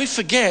after that, we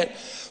forget,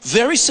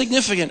 very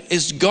significant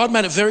is God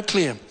made it very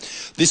clear.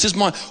 This is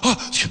my,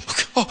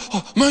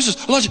 Moses,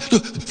 Elijah,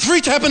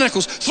 3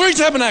 tabernacles. And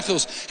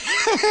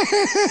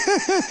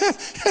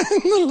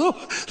the Lord,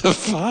 the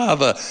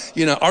Father,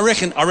 I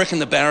reckon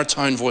the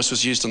baritone voice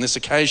was used on this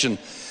occasion.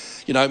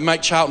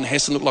 Make Charlton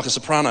Heston look like a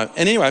soprano.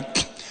 And anyway,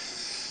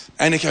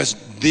 and it goes,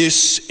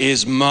 this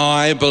is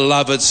my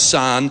beloved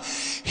son,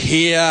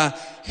 hear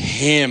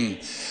him.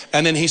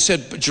 And then he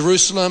said,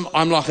 Jerusalem,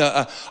 I'm like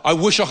I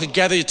wish I could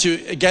gather you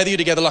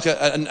together like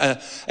a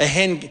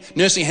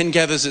nursing hen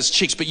gathers its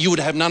chicks, but you would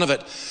have none of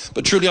it.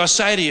 But truly I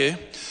say to you,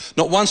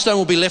 not one stone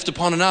will be left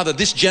upon another.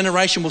 This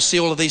generation will see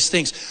all of these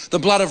things. The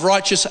blood of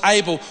righteous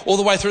Abel, all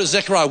the way through to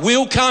Zechariah,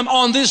 will come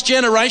on this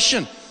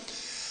generation.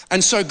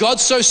 And so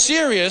God's so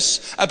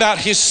serious about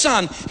his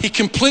son, he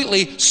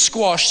completely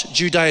squashed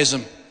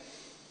Judaism.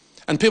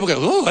 And people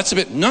go, that's a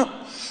bit, no.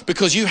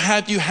 Because you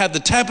had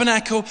the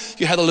tabernacle,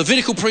 you had the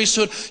Levitical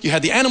priesthood, you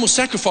had the animal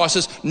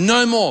sacrifices,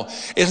 no more.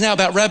 It's now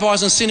about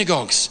rabbis and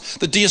synagogues,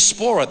 the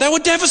diaspora. They were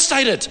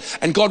devastated,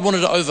 and God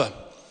wanted it over.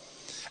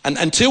 And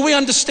until we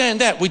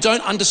understand that, we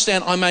don't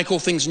understand I make all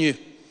things new.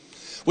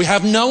 We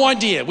have no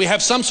idea. We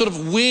have some sort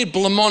of weird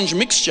blancmange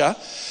mixture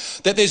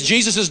that there's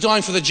Jesus is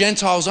dying for the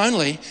Gentiles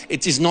only.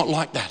 It is not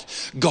like that.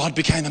 God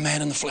became a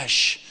man in the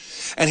flesh.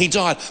 And he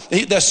died.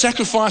 The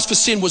sacrifice for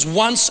sin was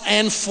once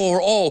and for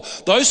all.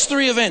 Those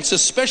three events,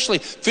 especially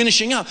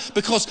finishing up,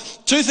 because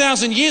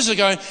 2,000 years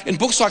ago, in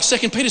books like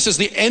 2 Peter says,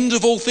 the end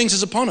of all things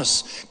is upon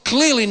us.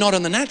 Clearly not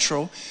in the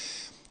natural.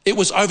 It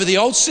was over the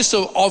old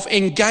system of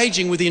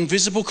engaging with the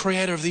invisible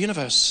creator of the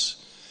universe.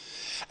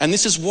 And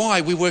this is why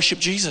we worship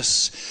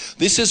Jesus.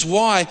 This is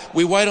why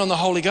we wait on the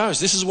Holy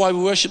Ghost. This is why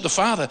we worship the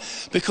Father,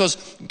 because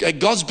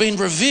God's been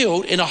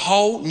revealed in a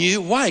whole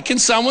new way. Can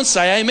someone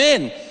say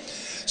amen?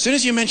 As soon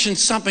as you mention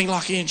something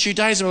like in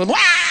Judaism,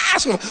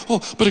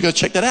 better go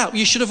check that out.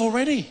 You should have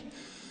already.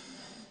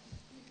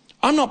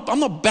 I'm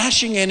not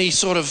bashing any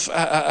sort of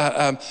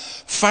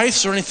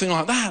faiths or anything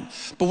like that,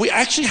 but we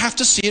actually have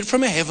to see it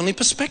from a heavenly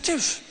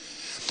perspective.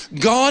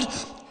 God,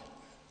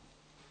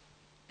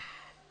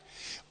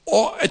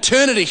 or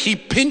eternity, he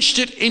pinched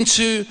it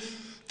into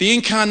the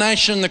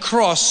incarnation and the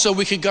cross so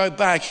we could go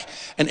back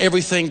and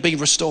everything be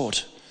restored.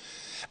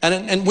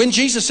 And when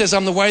Jesus says,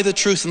 I'm the way, the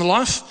truth, and the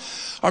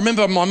life, I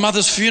remember my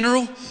mother's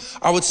funeral,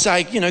 I would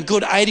say,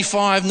 good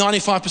 85,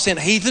 95%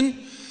 heathen,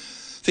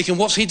 thinking,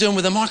 what's he doing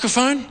with a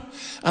microphone?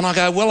 And I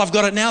go, well, I've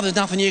got it now, there's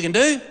nothing you can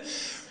do.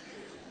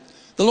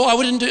 The Lord,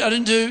 I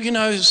didn't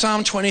do,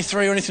 Psalm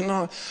 23 or anything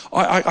like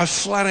that. I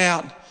flat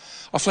out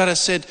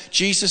said,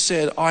 Jesus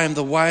said, I am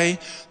the way,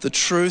 the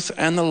truth,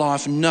 and the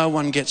life. No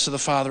one gets to the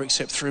Father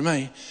except through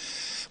me.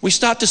 We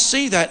start to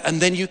see that,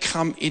 and then you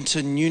come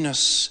into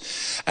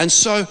newness. And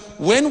so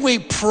when we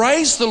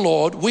praise the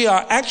Lord, we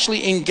are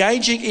actually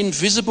engaging in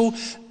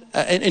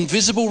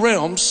invisible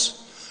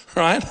realms,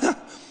 right?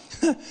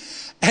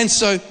 And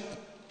so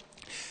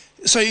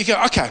you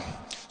go, okay,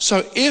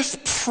 so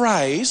if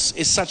praise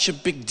is such a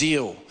big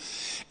deal,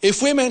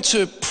 if we're meant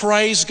to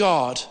praise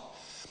God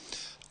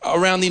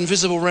around the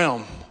invisible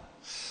realm,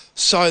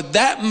 so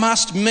that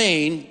must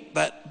mean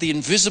that the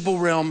invisible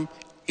realm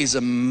is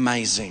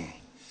amazing.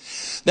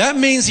 That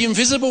means the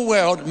invisible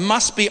world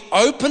must be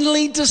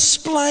openly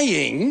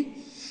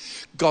displaying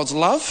God's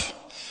love,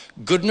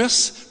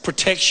 goodness,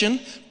 protection,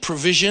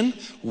 provision,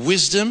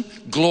 wisdom,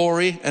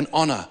 glory, and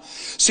honor.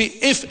 See,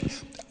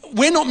 if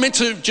we're not meant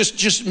to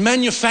just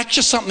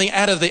manufacture something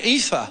out of the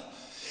ether,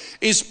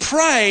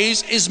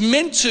 praise is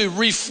meant to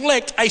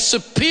reflect a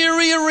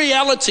superior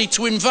reality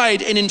to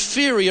invade an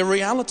inferior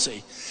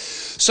reality.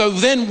 So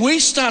then we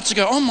start to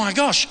go, oh my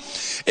gosh,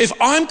 if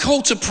I'm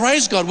called to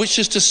praise God, which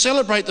is to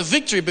celebrate the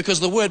victory, because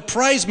the word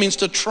praise means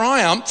to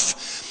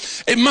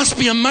triumph, it must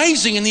be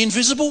amazing in the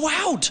invisible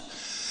world.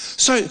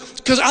 So,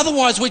 because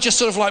otherwise we're just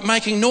sort of like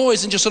making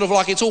noise and just sort of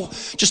like it's all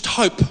just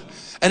hope,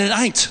 and it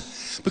ain't.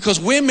 Because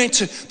we're meant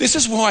to, this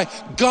is why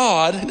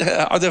God,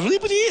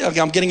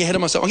 I'm getting ahead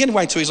of myself. I'm getting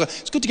way too easy.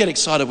 It's good to get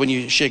excited when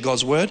you share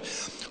God's word.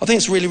 I think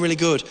it's really, really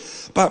good.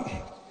 But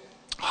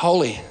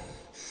holy.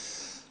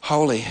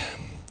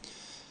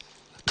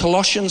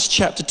 Colossians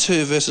chapter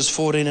 2, verses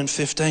 14 and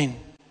 15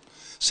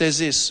 says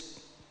this: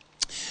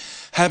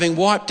 having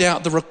wiped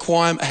out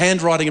the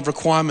handwriting of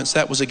requirements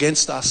that was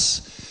against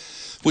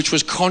us, which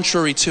was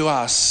contrary to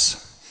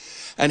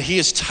us, and he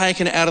has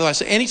taken it out of the way.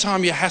 So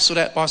anytime you're hassled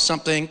at by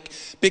something,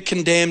 bit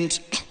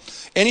condemned,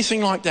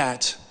 anything like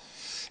that,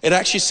 it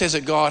actually says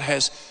that God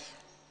has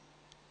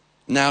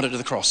nailed it to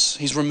the cross.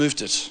 He's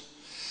removed it.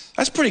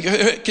 That's pretty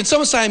good. Can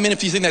someone say amen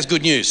if you think that's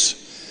good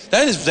news?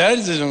 That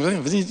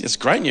is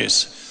great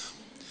news.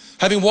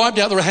 Having wiped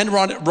out the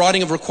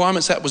handwriting of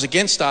requirements that was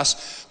against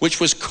us,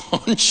 which was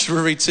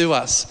contrary to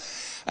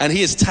us. And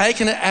he has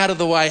taken it out of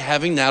the way,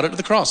 having nailed it to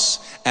the cross.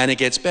 And it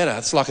gets better.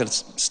 It's like a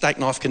steak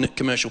knife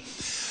commercial.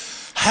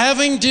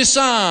 Having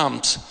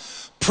disarmed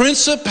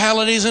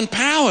principalities and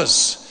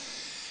powers,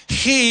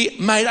 he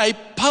made a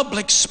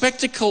public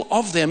spectacle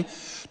of them,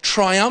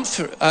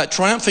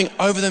 triumphing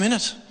over them in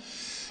it.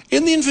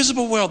 In the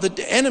invisible world,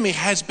 the enemy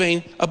has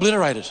been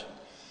obliterated.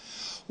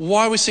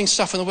 Why are we seeing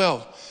stuff in the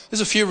world?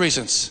 There's a few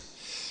reasons.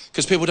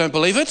 Because people don't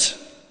believe it,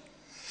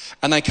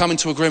 and they come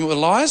into agreement with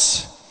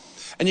lies,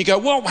 and you go,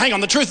 well, hang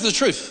on, the truth is the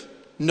truth.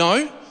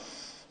 No,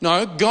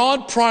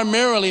 God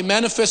primarily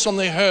manifests on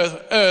the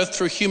earth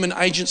through human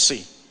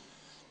agency.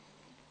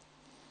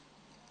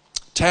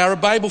 Tower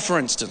of Babel, for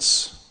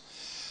instance.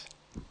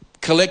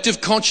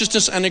 Collective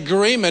consciousness and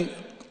agreement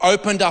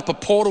opened up a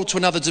portal to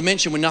another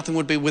dimension where nothing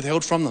would be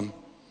withheld from them.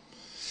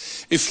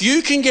 If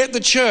you can get the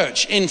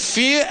church in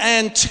fear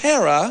and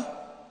terror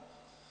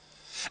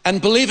and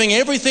believing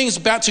everything's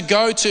about to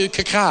go to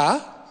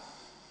caca,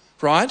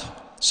 right?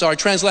 Sorry,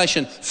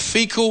 translation,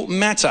 fecal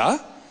matter.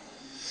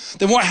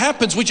 Then what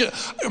happens,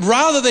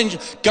 rather than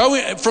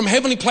go from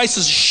heavenly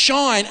places,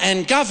 shine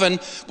and govern,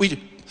 we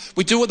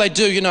do what they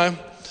do,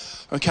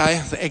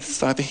 Okay, the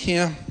egg's over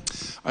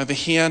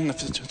here, and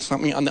if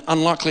something an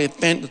unlikely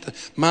event that the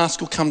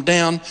mask will come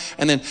down,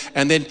 and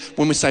then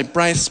when we say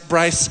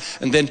brace,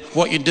 and then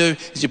what you do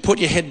is you put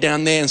your head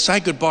down there and say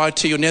goodbye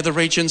to your nether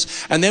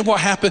regions, and then what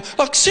happens?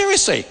 Like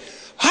seriously,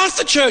 Half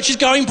the church is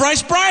going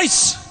brace,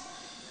 brace.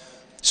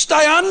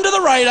 Stay under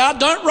the radar.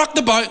 Don't rock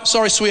the boat.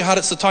 Sorry, sweetheart,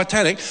 it's the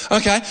Titanic.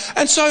 Okay.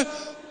 And so,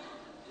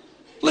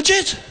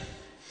 legit.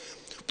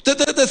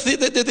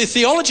 The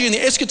theology and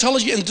the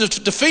eschatology and the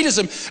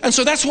defeatism. And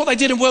so that's what they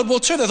did in World War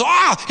II. They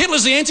thought,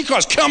 Hitler's the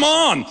Antichrist. Come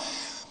on.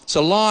 It's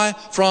a lie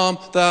from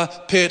the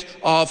pit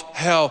of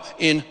hell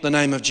in the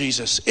name of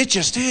Jesus. It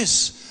just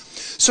is.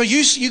 So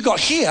you got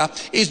here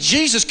is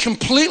Jesus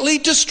completely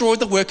destroyed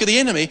the work of the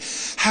enemy.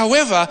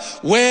 However,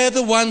 we're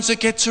the ones that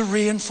get to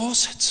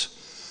reinforce it.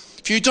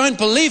 If you don't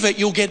believe it,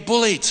 you'll get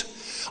bullied.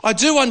 I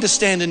do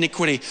understand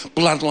iniquity,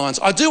 bloodlines.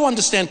 I do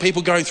understand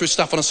people going through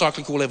stuff on a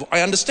cyclical level.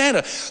 I understand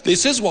it.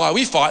 This is why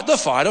we fight the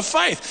fight of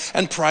faith.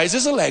 And praise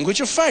is a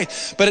language of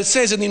faith. But it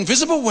says in the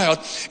invisible world,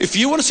 if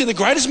you want to see the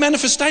greatest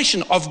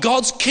manifestation of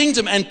God's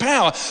kingdom and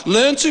power,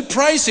 learn to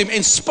praise him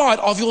in spite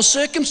of your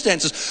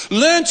circumstances.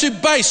 Learn to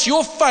base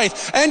your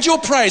faith and your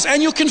praise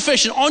and your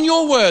confession on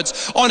your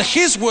words, on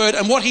his word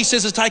and what he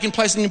says has taken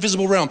place in the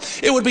invisible realm.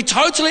 It would be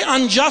totally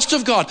unjust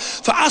of God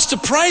for us to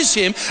praise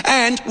him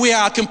and we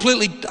are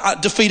completely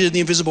defeated in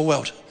the invisible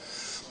world.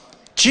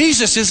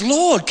 Jesus is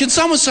Lord. Can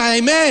someone say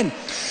amen?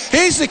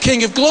 He's the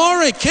King of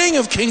glory, King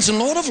of kings and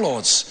Lord of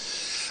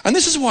lords. And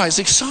this is why it's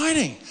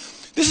exciting.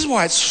 This is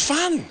why it's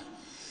fun.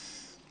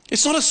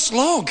 It's not a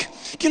slog.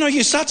 You know,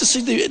 you start to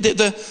see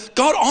the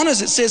God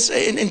honors, it says,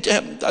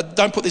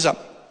 don't put this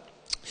up.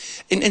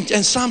 In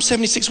Psalm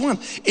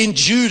 76:1, in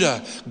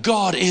Judah,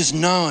 God is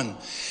known.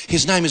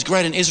 His name is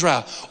great in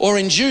Israel. Or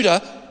in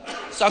Judah,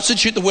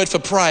 substitute the word for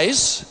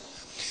praise.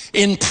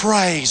 In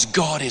praise,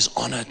 God is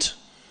honored.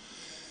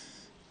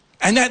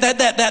 And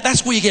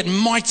that's where you get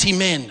mighty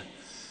men,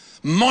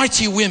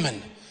 mighty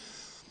women.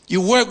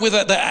 You work with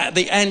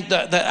the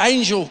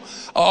angel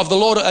of the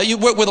Lord. You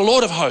work with the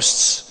Lord of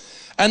hosts.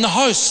 And the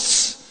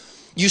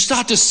hosts, you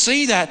start to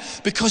see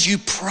that because you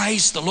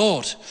praise the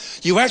Lord.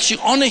 You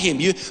actually honor him.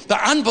 The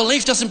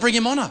unbelief doesn't bring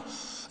him honor.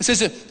 It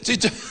says,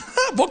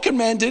 what can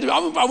man do?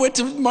 I went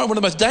to one of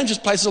the most dangerous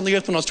places on the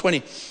earth when I was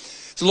 20.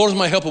 The Lord is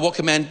my helper, what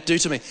can man do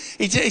to me?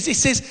 He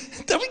says,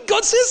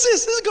 God says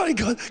this. This is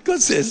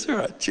God says, all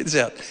right, check this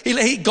out.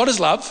 God is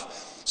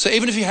love. So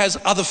even if he has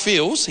other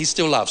feels, he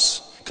still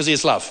loves because he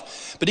is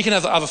love. But he can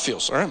have other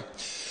feels, all right?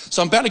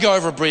 So I'm about to go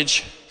over a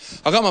bridge.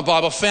 I got my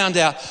Bible, found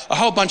out a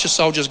whole bunch of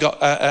soldiers got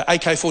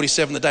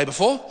AK-47 the day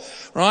before,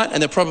 right? And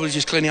they're probably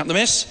just cleaning up the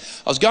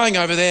mess. I was going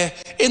over there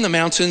in the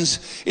mountains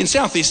in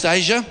Southeast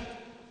Asia.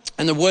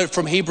 And the word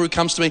from Hebrew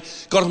comes to me,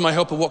 God is my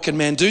helper, what can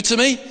man do to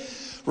me?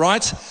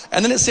 Right?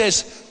 And then it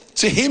says,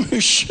 to him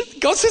who,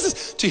 God says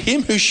this, to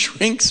him who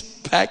shrinks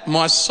back,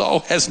 my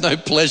soul has no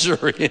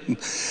pleasure in.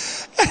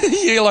 And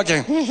you're like,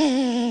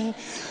 and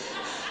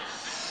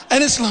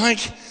it's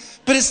like,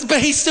 but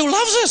he still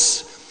loves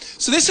us.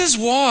 So this is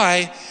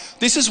why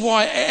it's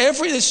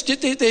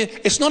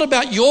not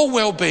about your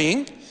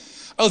well-being,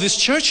 this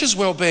church's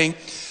well-being.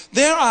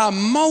 There are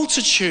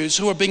multitudes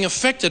who are being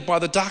affected by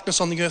the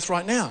darkness on the earth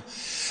right now.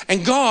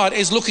 And God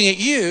is looking at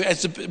you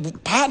as to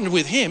partner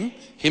with him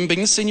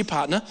being the senior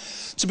partner,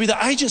 to be the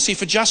agency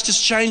for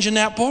justice, change and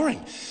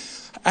outpouring.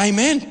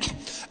 Amen.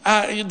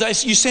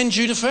 You send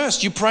Judah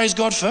first. You praise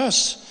God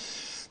first.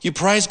 You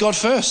praise God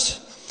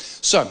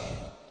first. So,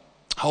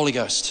 Holy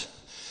Ghost.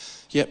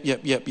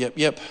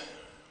 Yep.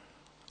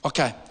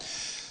 Okay.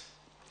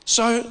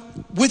 So,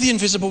 with the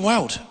invisible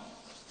world,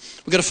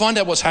 we've got to find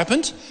out what's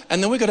happened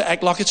and then we've got to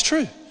act like it's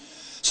true.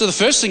 So the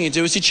first thing you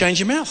do is you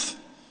change your mouth.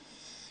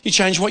 You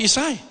change what you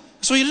say.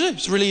 That's all you do.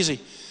 It's really easy.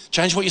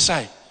 Change what you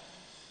say.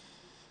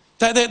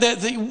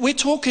 We're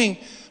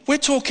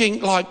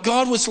talking like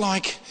God was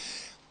like,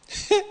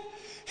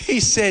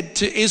 he said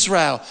to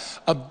Israel,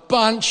 a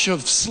bunch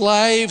of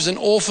slaves and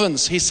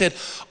orphans. He said,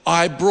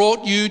 I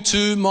brought you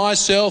to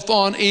myself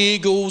on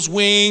eagle's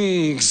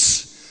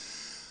wings.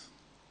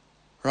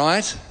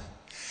 Right?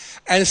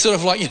 And it's sort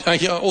of like,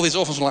 all these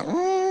orphans were like,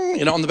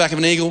 on the back of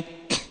an eagle.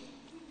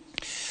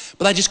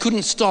 But they just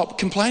couldn't stop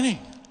complaining.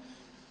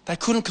 They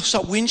couldn't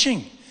stop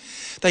whinging.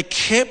 They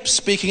kept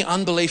speaking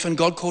unbelief and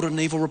God called it an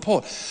evil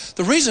report.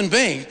 The reason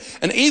being,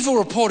 an evil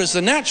report is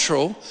the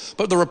natural,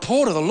 but the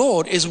report of the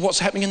Lord is what's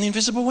happening in the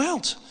invisible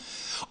world.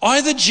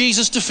 Either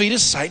Jesus defeated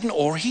Satan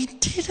or he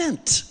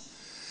didn't.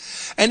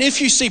 And if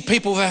you see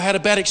people that had a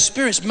bad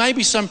experience,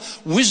 maybe some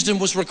wisdom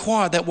was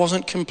required that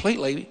wasn't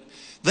completely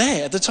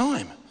there at the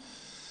time.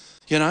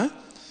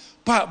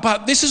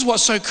 But this is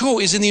what's so cool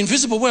is in the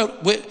invisible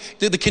world, where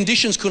the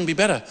conditions couldn't be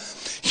better.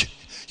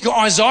 You got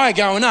Isaiah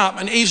going up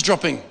and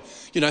eavesdropping.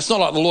 It's not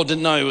like the Lord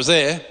didn't know he was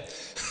there.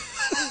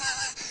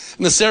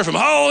 And the seraphim,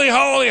 holy,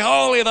 holy,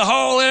 holy, the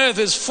whole earth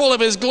is full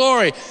of his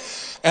glory.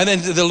 And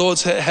then the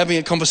Lord's having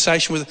a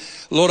conversation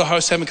with, the Lord of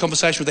hosts having a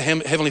conversation with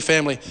the heavenly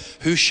family.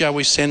 Who shall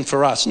we send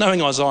for us?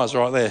 Knowing Isaiah's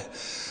right there.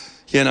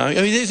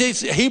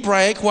 It's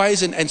Hebraic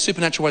ways and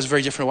supernatural ways are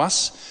very different to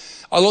us.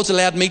 Our Lord's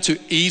allowed me to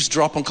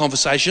eavesdrop on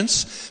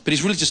conversations, but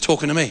he's really just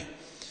talking to me.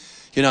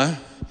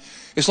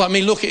 It's like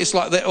me it's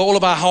like all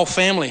of our whole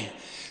family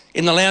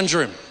in the lounge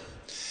room.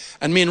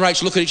 And me and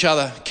Rach look at each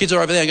other. Kids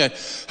are over there and go,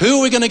 who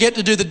are we going to get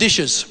to do the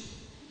dishes?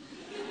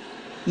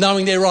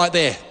 knowing they're right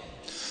there.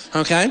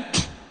 Okay?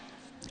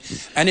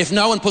 And if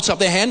no one puts up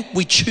their hand,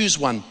 we choose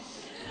one.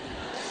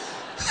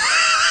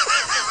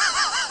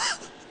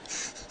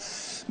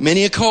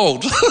 Many are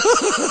called.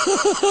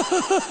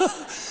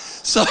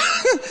 So,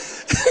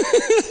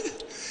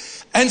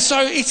 and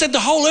so he said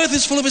the whole earth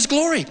is full of his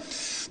glory,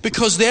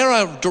 because there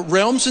are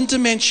realms and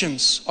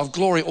dimensions of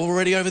glory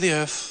already over the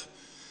earth.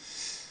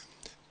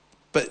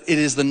 But it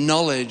is the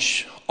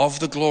knowledge of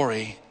the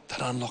glory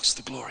that unlocks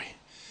the glory.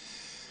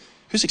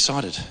 Who's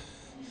excited?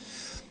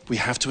 We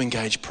have to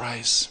engage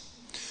praise.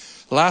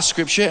 Last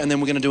scripture, and then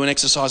we're going to do an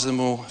exercise and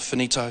then we'll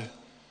finito.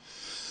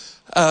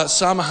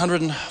 Psalm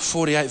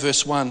 148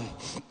 verse 1.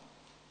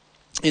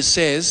 It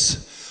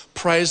says,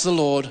 praise the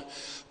Lord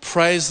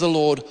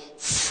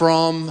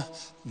from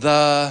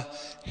the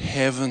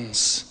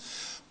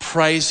heavens.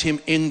 Praise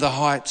him in the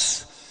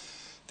heights.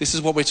 This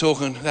is what we're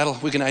talking.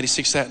 We can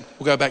 86 that.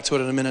 We'll go back to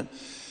it in a minute.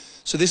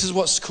 So this is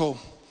what's cool.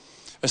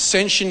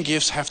 Ascension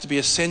gifts have to be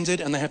ascended,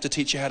 and they have to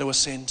teach you how to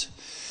ascend.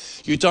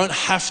 You don't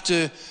have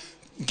to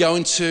go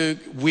into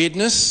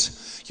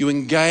weirdness. You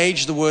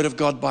engage the word of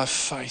God by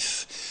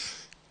faith.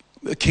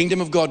 The kingdom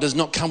of God does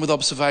not come with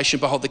observation.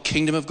 Behold, the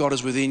kingdom of God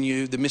is within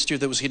you, the mystery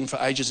that was hidden for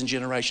ages and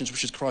generations,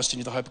 which is Christ in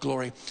you, the hope of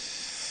glory.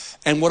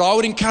 And what I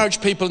would encourage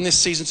people in this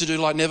season to do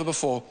like never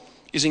before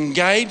is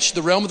engage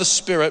the realm of the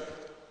Spirit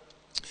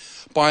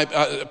by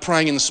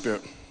praying in the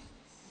Spirit.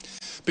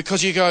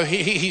 Because you go,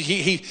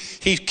 he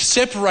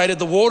separated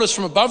the waters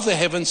from above the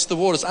heavens, the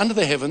waters under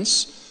the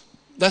heavens.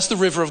 That's the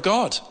river of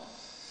God.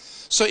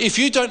 So if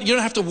you don't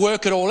have to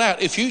work it all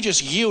out. If you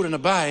just yield and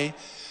obey.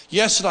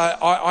 Yesterday,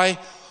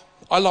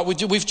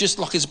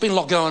 there's been a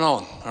lot going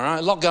on, all right,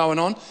 a lot going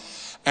on,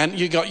 and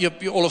you got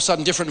all of a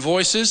sudden different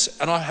voices,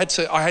 and I had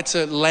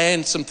to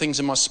land some things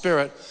in my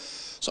spirit.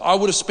 So I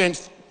would have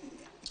spent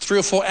 3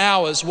 or 4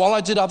 hours while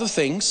I did other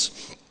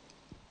things.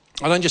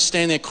 I don't just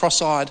stand there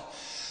cross-eyed.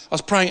 I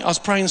was praying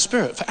in the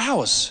Spirit for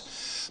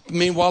hours.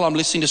 Meanwhile, I'm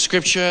listening to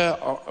scripture.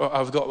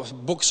 I've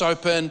got books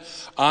open,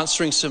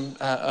 answering some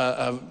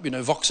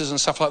voxes and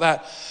stuff like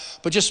that.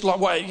 But just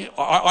like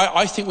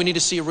I think we need to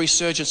see a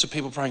resurgence of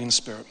people praying in the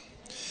Spirit.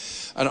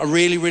 And I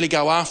really, really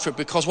go after it,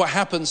 because what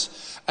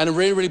happens, and it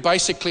really, really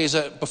basically is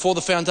that before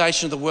the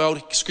foundation of the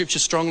world, scripture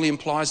strongly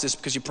implies this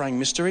because you're praying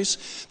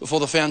mysteries. Before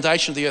the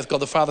foundation of the earth,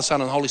 God the Father,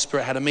 Son and the Holy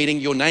Spirit had a meeting.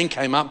 Your name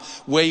came up,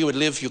 where you would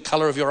live, your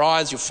colour of your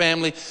eyes, your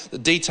family, the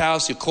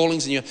details, your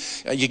callings and your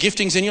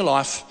giftings in your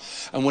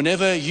life. And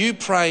whenever you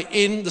pray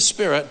in the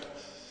Spirit,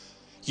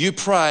 you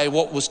pray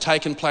what was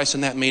taking place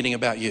in that meeting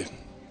about you.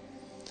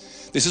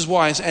 This is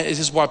why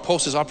Paul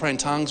says, I pray in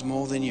tongues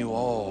more than you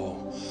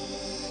all.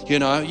 You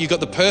know, you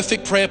got the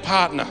perfect prayer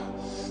partner,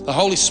 the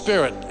Holy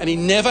Spirit, and he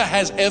never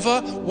has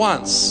ever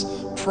once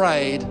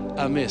prayed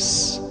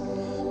amiss.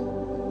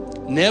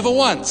 Never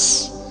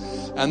once.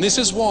 And this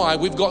is why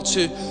we've got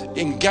to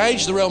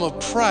engage the realm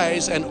of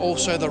praise and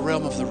also the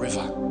realm of the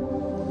river.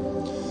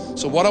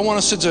 So what I want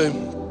us to do,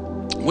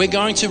 we're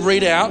going to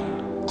read out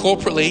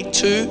corporately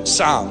 2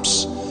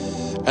 Psalms,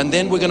 and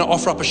then we're going to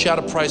offer up a shout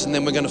of praise, and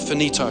then we're going to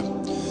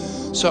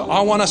finito. So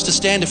I want us to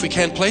stand if we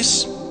can,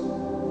 please.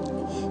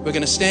 We're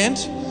going to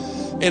stand.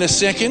 In a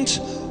second,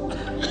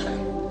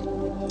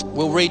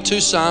 we'll read 2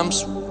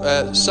 Psalms,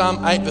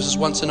 Psalm 8 verses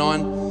 1 to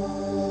 9,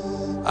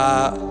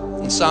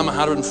 and Psalm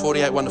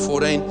 148, 1 to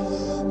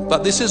 14.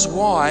 But this is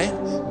why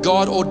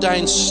God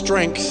ordains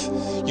strength.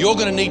 You're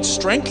going to need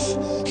strength,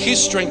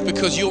 his strength,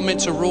 because you're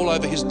meant to rule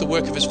over the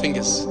work of his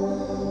fingers.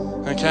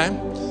 Okay?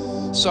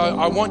 So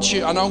I want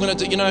you, and I'm going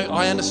to do,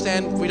 I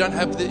understand we don't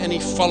have any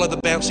follow the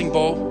bouncing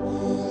ball.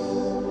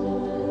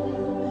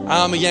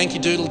 I'm a Yankee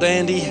Doodle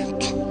dandy.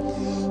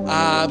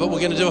 But we're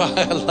going to do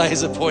a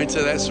laser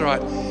pointer, that's right.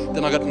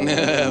 Then I got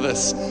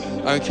nervous.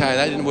 Okay,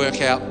 that didn't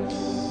work out.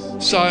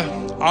 So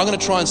I'm going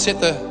to try and set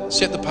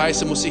the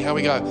pace, and we'll see how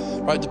we go.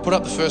 Right, put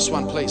up the first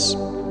one, please.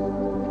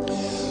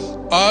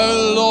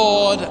 O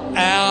Lord,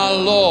 our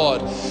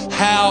Lord,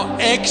 how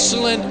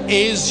excellent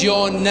is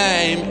your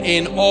name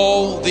in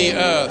all the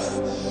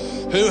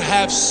earth, who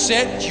have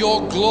set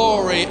your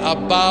glory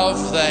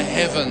above the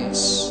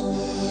heavens.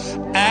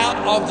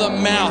 Out of the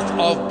mouth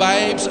of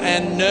babes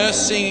and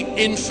nursing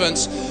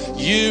infants,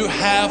 you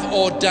have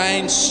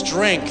ordained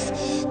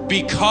strength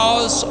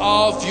because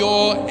of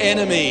your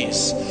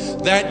enemies,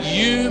 that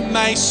you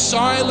may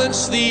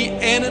silence the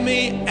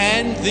enemy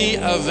and the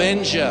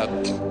avenger.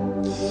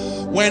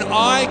 When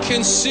I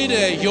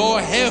consider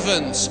your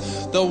heavens,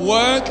 the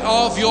work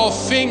of your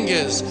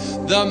fingers,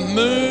 the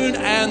moon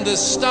and the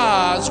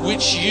stars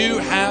which you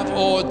have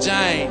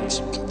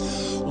ordained.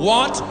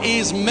 What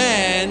is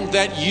man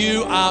that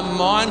you are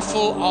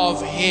mindful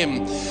of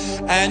him,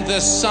 and the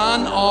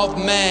Son of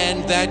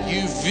Man that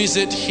you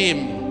visit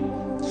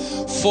him?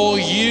 For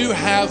you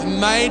have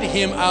made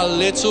him a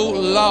little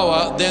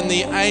lower than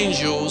the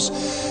angels,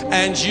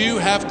 and you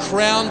have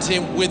crowned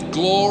him with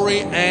glory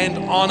and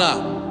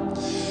honor.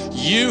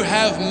 You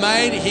have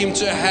made him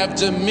to have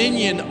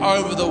dominion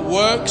over the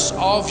works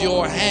of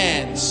your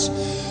hands.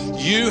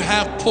 You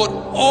have put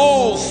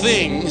all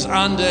things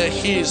under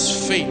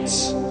his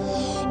feet.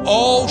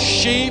 all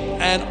sheep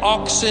and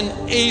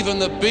oxen, even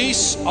the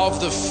beasts of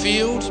the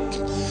field,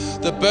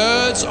 the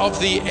birds of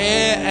the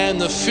air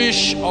and the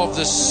fish of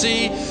the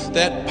sea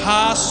that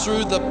pass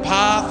through the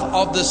path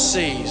of the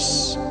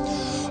seas.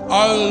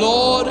 O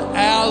Lord,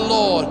 our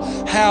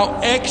Lord, how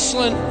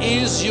excellent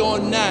is your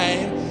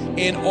name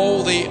in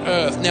all the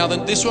earth. Now,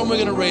 this one we're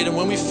going to read, and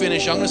when we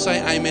finish, I'm going to say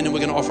amen, and we're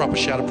going to offer up a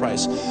shout of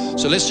praise.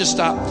 So let's just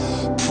start.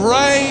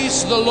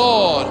 Praise the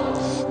Lord.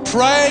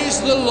 Praise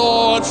the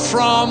Lord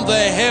from the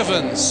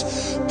heavens.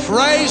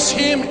 Praise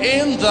him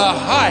in the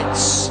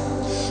heights.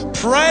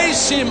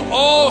 Praise him,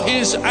 all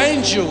his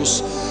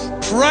angels.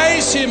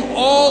 Praise him,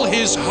 all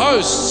his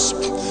hosts.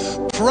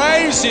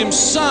 Praise him,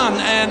 sun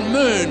and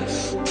moon.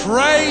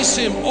 Praise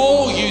him,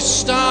 all you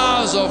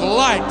stars of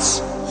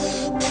light.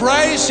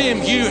 Praise him,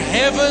 you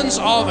heavens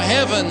of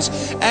heavens,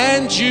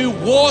 and you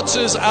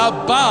waters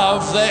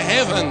above the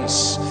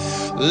heavens.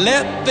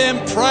 Let them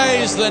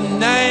praise the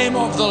name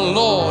of the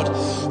Lord,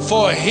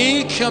 for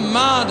he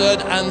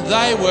commanded and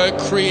they were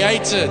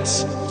created.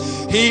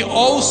 He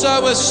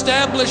also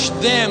established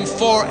them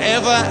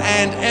forever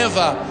and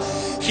ever.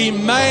 He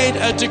made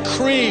a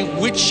decree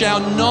which shall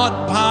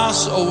not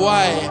pass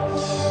away.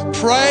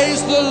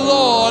 Praise the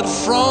Lord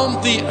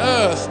from the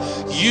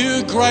earth,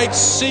 you great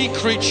sea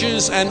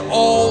creatures and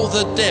all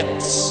the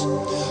depths.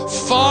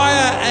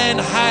 Fire and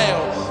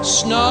hail,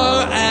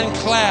 snow and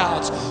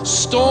clouds,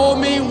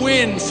 stormy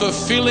wind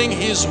fulfilling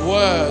his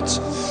words.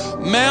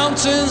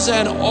 Mountains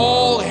and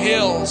all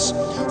hills,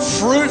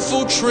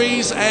 fruitful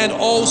trees and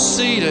all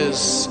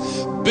cedars,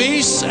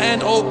 beasts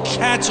and all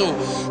cattle,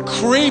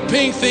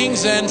 creeping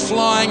things and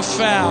flying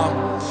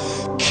fowl,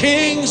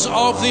 kings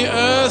of the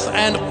earth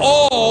and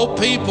all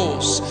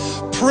peoples,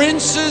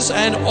 princes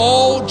and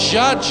all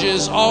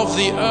judges of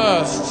the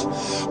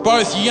earth,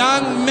 both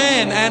young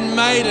men and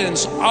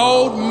maidens,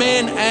 old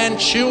men and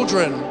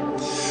children.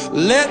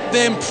 Let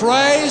them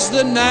praise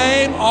the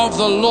name of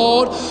the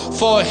Lord,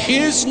 for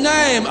his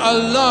name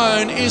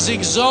alone is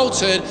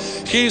exalted.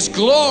 His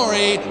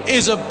glory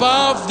is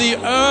above the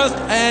earth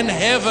and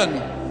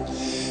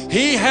heaven.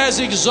 He has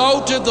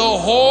exalted the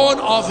horn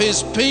of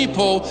his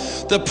people,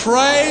 the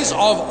praise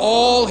of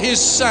all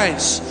his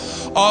saints,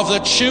 of the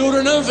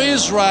children of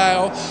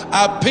Israel,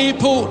 a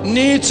people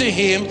near to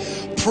him.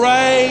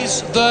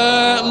 Praise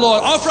the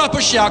Lord. Offer up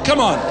a shout. Come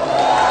on.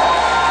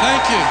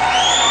 Thank you.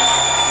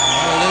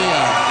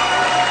 Hallelujah.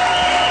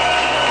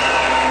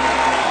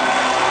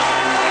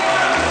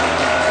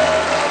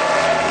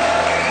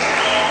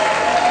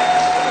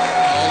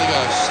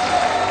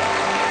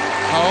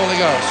 Holy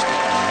Ghost,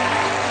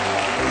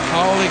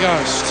 Holy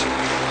Ghost,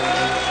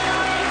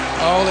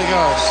 Holy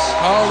Ghost,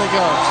 Holy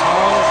Ghost,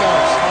 Holy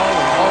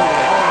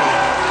Ghost,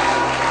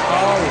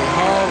 Holy,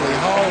 holy,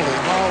 holy,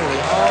 holy,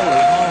 holy,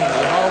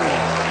 holy, holy,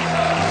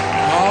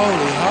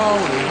 holy,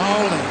 holy,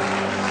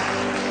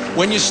 holy.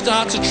 When you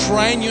start to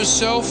train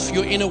yourself,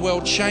 your inner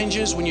world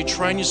changes. When you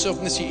train yourself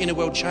in this, your inner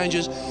world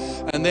changes.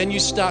 And then you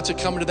start to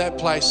come to that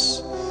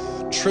place.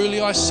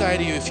 Truly I say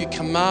to you, if you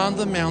command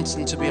the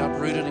mountain to be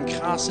uprooted and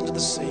cast into the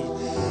sea,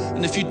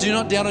 and if you do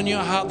not doubt in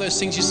your heart those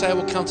things you say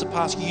will come to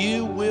pass,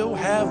 you will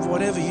have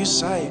whatever you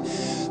say.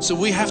 So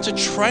we have to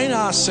train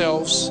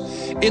ourselves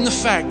in the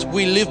fact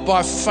we live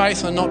by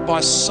faith and not by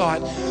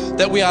sight,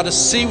 that we are to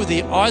see with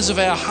the eyes of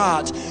our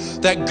heart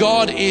that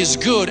God is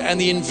good, and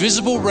the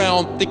invisible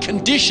realm, the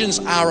conditions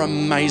are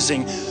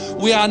amazing.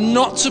 We are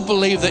not to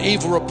believe the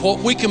evil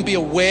report. We can be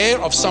aware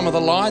of some of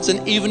the lies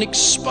and even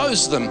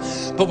expose them,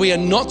 but we are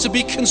not to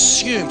be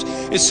consumed.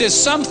 It says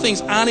some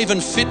things aren't even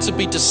fit to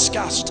be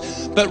discussed.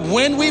 But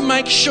when we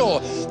make sure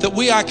that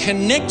we are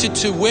connected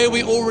to where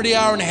we already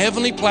are in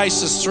heavenly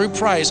places through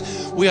praise,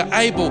 we are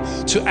able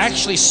to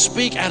actually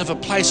speak out of a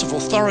place of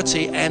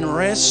authority and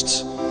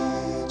rest.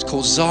 It's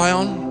called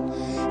Zion.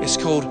 It's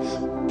called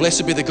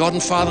blessed be the God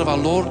and Father of our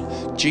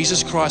Lord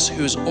Jesus Christ,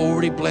 who has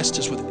already blessed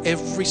us with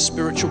every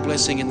spiritual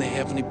blessing in the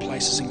heavenly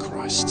places in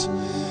Christ.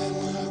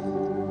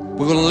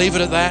 We're going to leave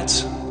it at that.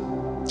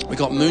 We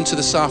got Moonta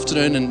this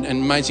afternoon and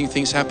amazing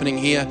things happening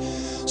here.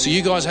 So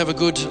you guys have a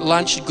good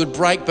lunch, a good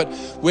break, but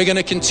we're going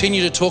to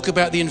continue to talk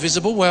about the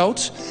invisible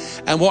world.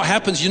 And what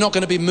happens, you're not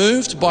going to be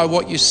moved by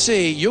what you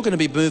see. You're going to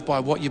be moved by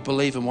what you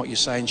believe and what you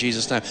say in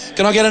Jesus' name.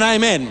 Can I get an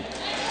amen?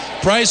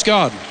 Praise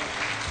God.